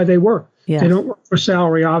 that's why they work. Yeah. They don't work for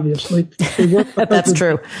salary, obviously. They work That's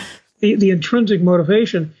true. The intrinsic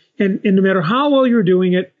motivation. And no matter how well you're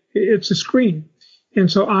doing it, it's a screen.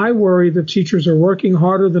 And so I worry that teachers are working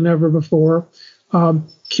harder than ever before.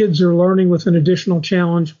 Kids are learning with an additional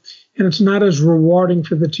challenge, and it's not as rewarding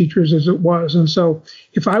for the teachers as it was. And so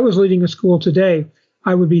if I was leading a school today,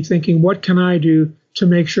 I would be thinking, what can I do to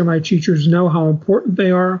make sure my teachers know how important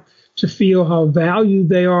they are, to feel how valued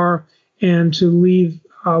they are, and to leave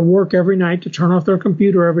work every night, to turn off their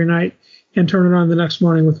computer every night and turn it on the next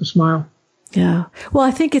morning with a smile. Yeah. Well,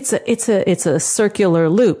 I think it's a circular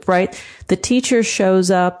loop, right? The teacher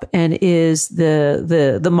shows up and is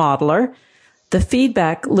the modeler. The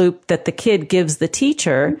feedback loop that the kid gives the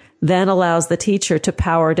teacher then allows the teacher to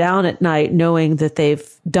power down at night, knowing that they've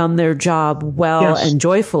done their job well and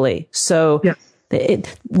joyfully. So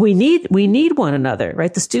We need one another,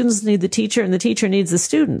 right? The students need the teacher and the teacher needs the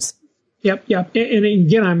students. Yep. And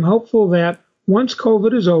again, I'm hopeful that once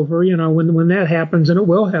COVID is over, when that happens, and it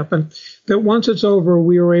will happen, that once it's over,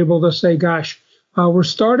 we are able to say, gosh, we're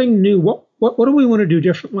starting new. What do we want to do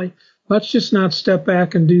differently? Let's just not step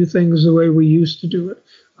back and do things the way we used to do it.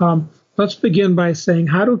 Let's begin by saying,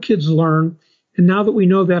 how do kids learn? And now that we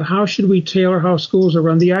know that, how should we tailor how schools are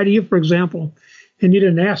run? The idea, for example, and you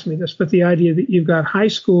didn't ask me this, but the idea that you've got high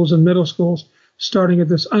schools and middle schools starting at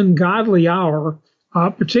this ungodly hour,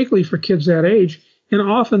 particularly for kids that age. And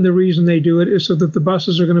often the reason they do it is so that the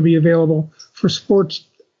buses are going to be available for sports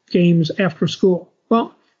games after school.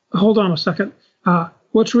 Well, hold on a second.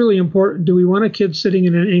 What's really important? Do we want a kid sitting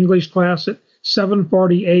in an English class at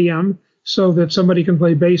 7:40 a.m. so that somebody can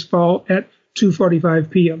play baseball at 2:45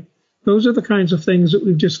 p.m.? Those are the kinds of things that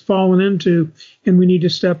we've just fallen into, and we need to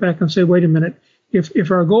step back and say, wait a minute.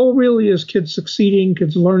 If our goal really is kids succeeding,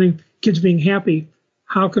 kids learning, kids being happy,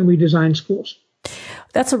 how can we design schools?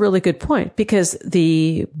 That's a really good point, because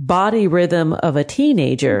the body rhythm of a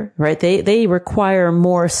teenager, right? They require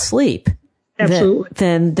more sleep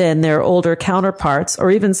than their older counterparts,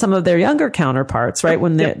 or even some of their younger counterparts, right?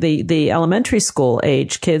 When the elementary school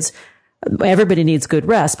age kids, everybody needs good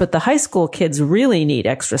rest, but the high school kids really need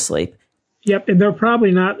extra sleep. Yep, and they're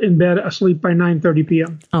probably not in bed asleep by 9:30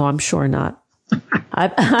 p.m. Oh, I'm sure not.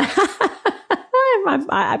 I'd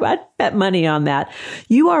bet money on that.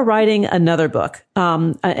 You are writing another book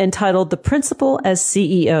entitled The Principal as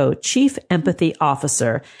CEO, Chief Empathy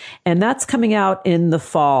Officer, and that's coming out in the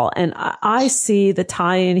fall. And I see the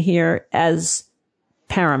tie-in here as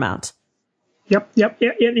paramount. Yep.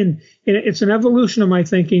 And it's an evolution of my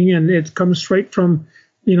thinking, and it comes straight from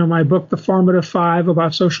my book, The Formative Five,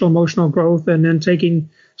 about social-emotional growth, and then taking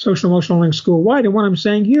Social-Emotional Learning Schoolwide. And what I'm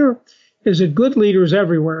saying here is that good leaders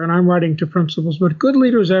everywhere, and I'm writing to principals, but good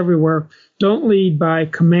leaders everywhere don't lead by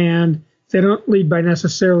command. They don't lead by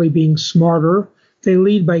necessarily being smarter. They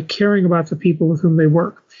lead by caring about the people with whom they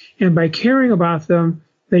work. And by caring about them,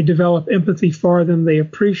 they develop empathy for them. They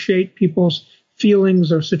appreciate people's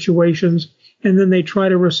feelings or situations, and then they try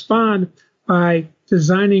to respond by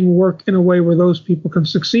designing work in a way where those people can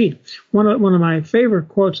succeed. One of my favorite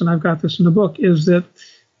quotes, and I've got this in the book, is that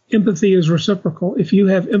empathy is reciprocal. If you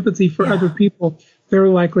have empathy for other people, they're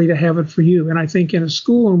likely to have it for you. And I think in a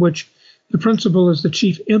school in which the principal is the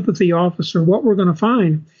chief empathy officer, what we're going to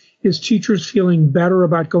find is teachers feeling better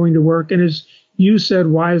about going to work. And as you said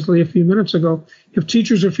wisely a few minutes ago, if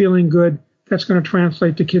teachers are feeling good, that's going to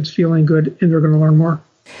translate to kids feeling good, and they're going to learn more.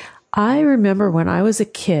 I remember when I was a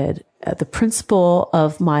kid, the principal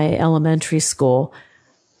of my elementary school,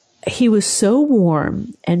 he was so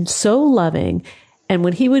warm and so loving. And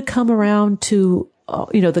when he would come around to,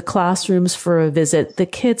 the classrooms for a visit, the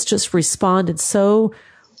kids just responded so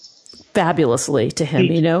fabulously to him,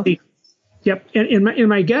 Yep. And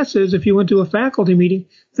my guess is if you went to a faculty meeting,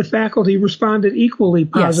 the faculty responded equally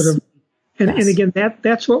positively. Yes. And again,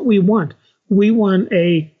 that's what we want. We want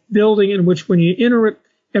a building in which when you enter it,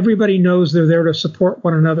 everybody knows they're there to support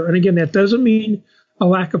one another. And again, that doesn't mean a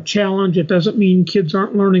lack of challenge. It doesn't mean kids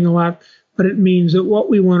aren't learning a lot, but it means that what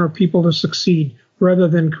we want are people to succeed, rather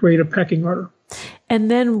than create a pecking order. And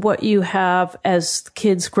then what you have as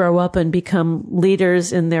kids grow up and become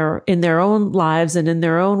leaders in their own lives and in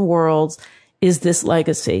their own worlds is this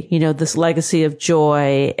legacy, this legacy of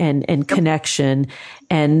joy and connection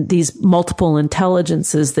and these multiple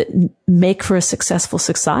intelligences that make for a successful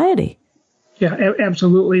society. Yeah,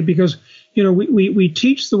 absolutely. Because, we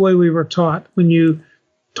teach the way we were taught. When you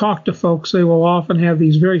talk to folks, they will often have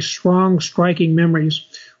these very strong, striking memories,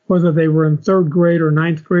 whether they were in third grade or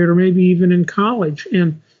ninth grade or maybe even in college.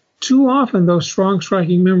 And too often those strong,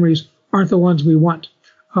 striking memories aren't the ones we want.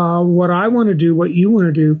 What I want to do, what you want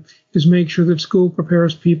to do, is make sure that school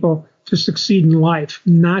prepares people to succeed in life,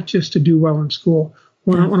 not just to do well in school.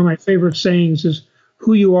 One of my favorite sayings is,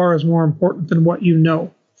 who you are is more important than what you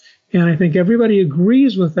know. And I think everybody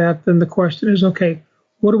agrees with that. Then the question is, okay,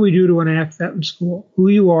 what do we do to enact that in school? Who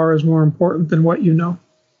you are is more important than what you know.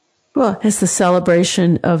 Well, it's the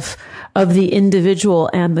celebration of the individual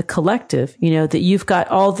and the collective, that you've got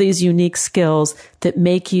all these unique skills that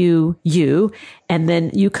make you, and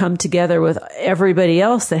then you come together with everybody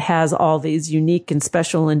else that has all these unique and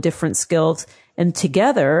special and different skills. And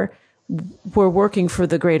together we're working for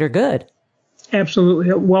the greater good.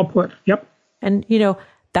 Absolutely. Well put. Yep. And,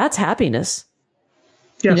 that's happiness.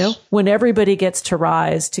 Yes. When everybody gets to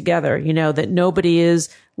rise together, that nobody is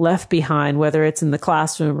left behind, whether it's in the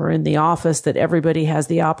classroom or in the office, that everybody has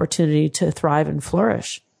the opportunity to thrive and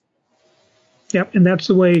flourish. Yep. And that's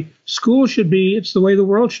the way school should be. It's the way the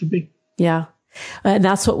world should be. Yeah. And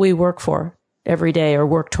that's what we work for every day, or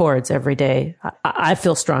work towards every day. I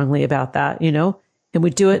feel strongly about that, and we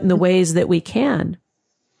do it in the ways that we can.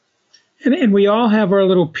 And we all have our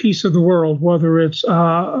little piece of the world, whether it's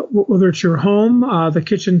your home, the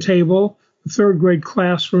kitchen table, the third grade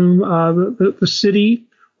classroom, the city,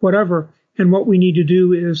 whatever. And what we need to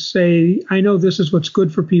do is say, I know this is what's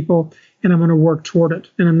good for people, and I'm going to work toward it.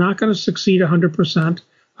 And I'm not going to succeed 100%,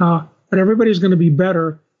 but everybody's going to be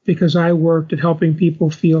better because I worked at helping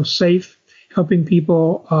people feel safe, helping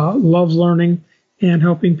people love learning, and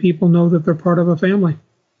helping people know that they're part of a family.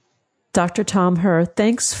 Dr. Tom Hoerr,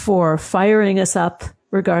 thanks for firing us up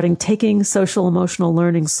regarding taking social-emotional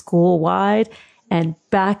learning school-wide and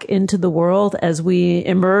back into the world as we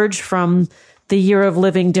emerge from the year of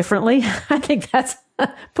living differently. I think that's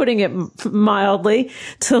putting it mildly.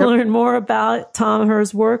 To learn more about Tom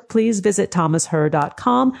Hoerr's work, please visit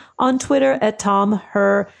thomashoerr.com, on Twitter at Tom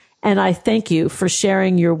Hoerr. And I thank you for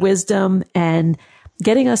sharing your wisdom and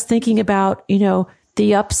getting us thinking about,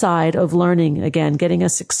 the upside of learning again, getting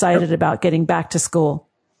us excited about getting back to school.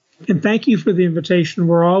 And thank you for the invitation.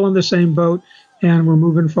 We're all in the same boat and we're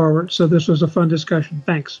moving forward. So this was a fun discussion.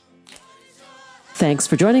 Thanks. Thanks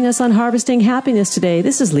for joining us on Harvesting Happiness today.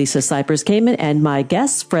 This is Lisa Cypers Kamen and my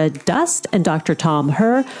guests, Fred Dust and Dr. Tom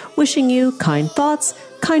Hoerr, wishing you kind thoughts,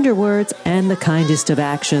 kinder words, and the kindest of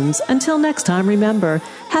actions. Until next time, remember,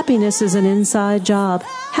 happiness is an inside job.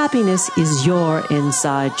 Happiness is your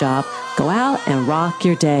inside job. Go out and rock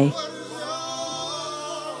your day.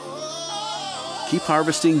 Keep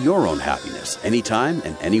harvesting your own happiness anytime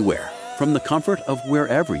and anywhere from the comfort of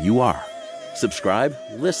wherever you are. Subscribe,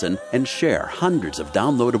 listen, and share hundreds of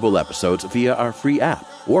downloadable episodes via our free app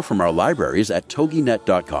or from our libraries at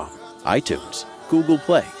toginet.com, iTunes, Google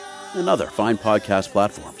Play, and other fine podcast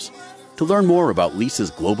platforms. To learn more about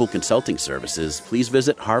Lisa's global consulting services, please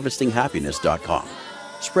visit harvestinghappiness.com.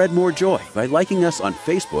 Spread more joy by liking us on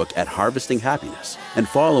Facebook at Harvesting Happiness and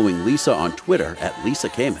following Lisa on Twitter at Lisa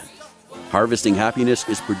Kamen. Harvesting Happiness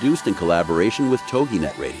is produced in collaboration with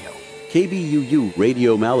TogiNet Radio, KBUU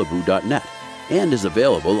Radio Malibu.net, and is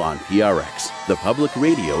available on PRX, the Public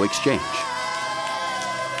Radio Exchange.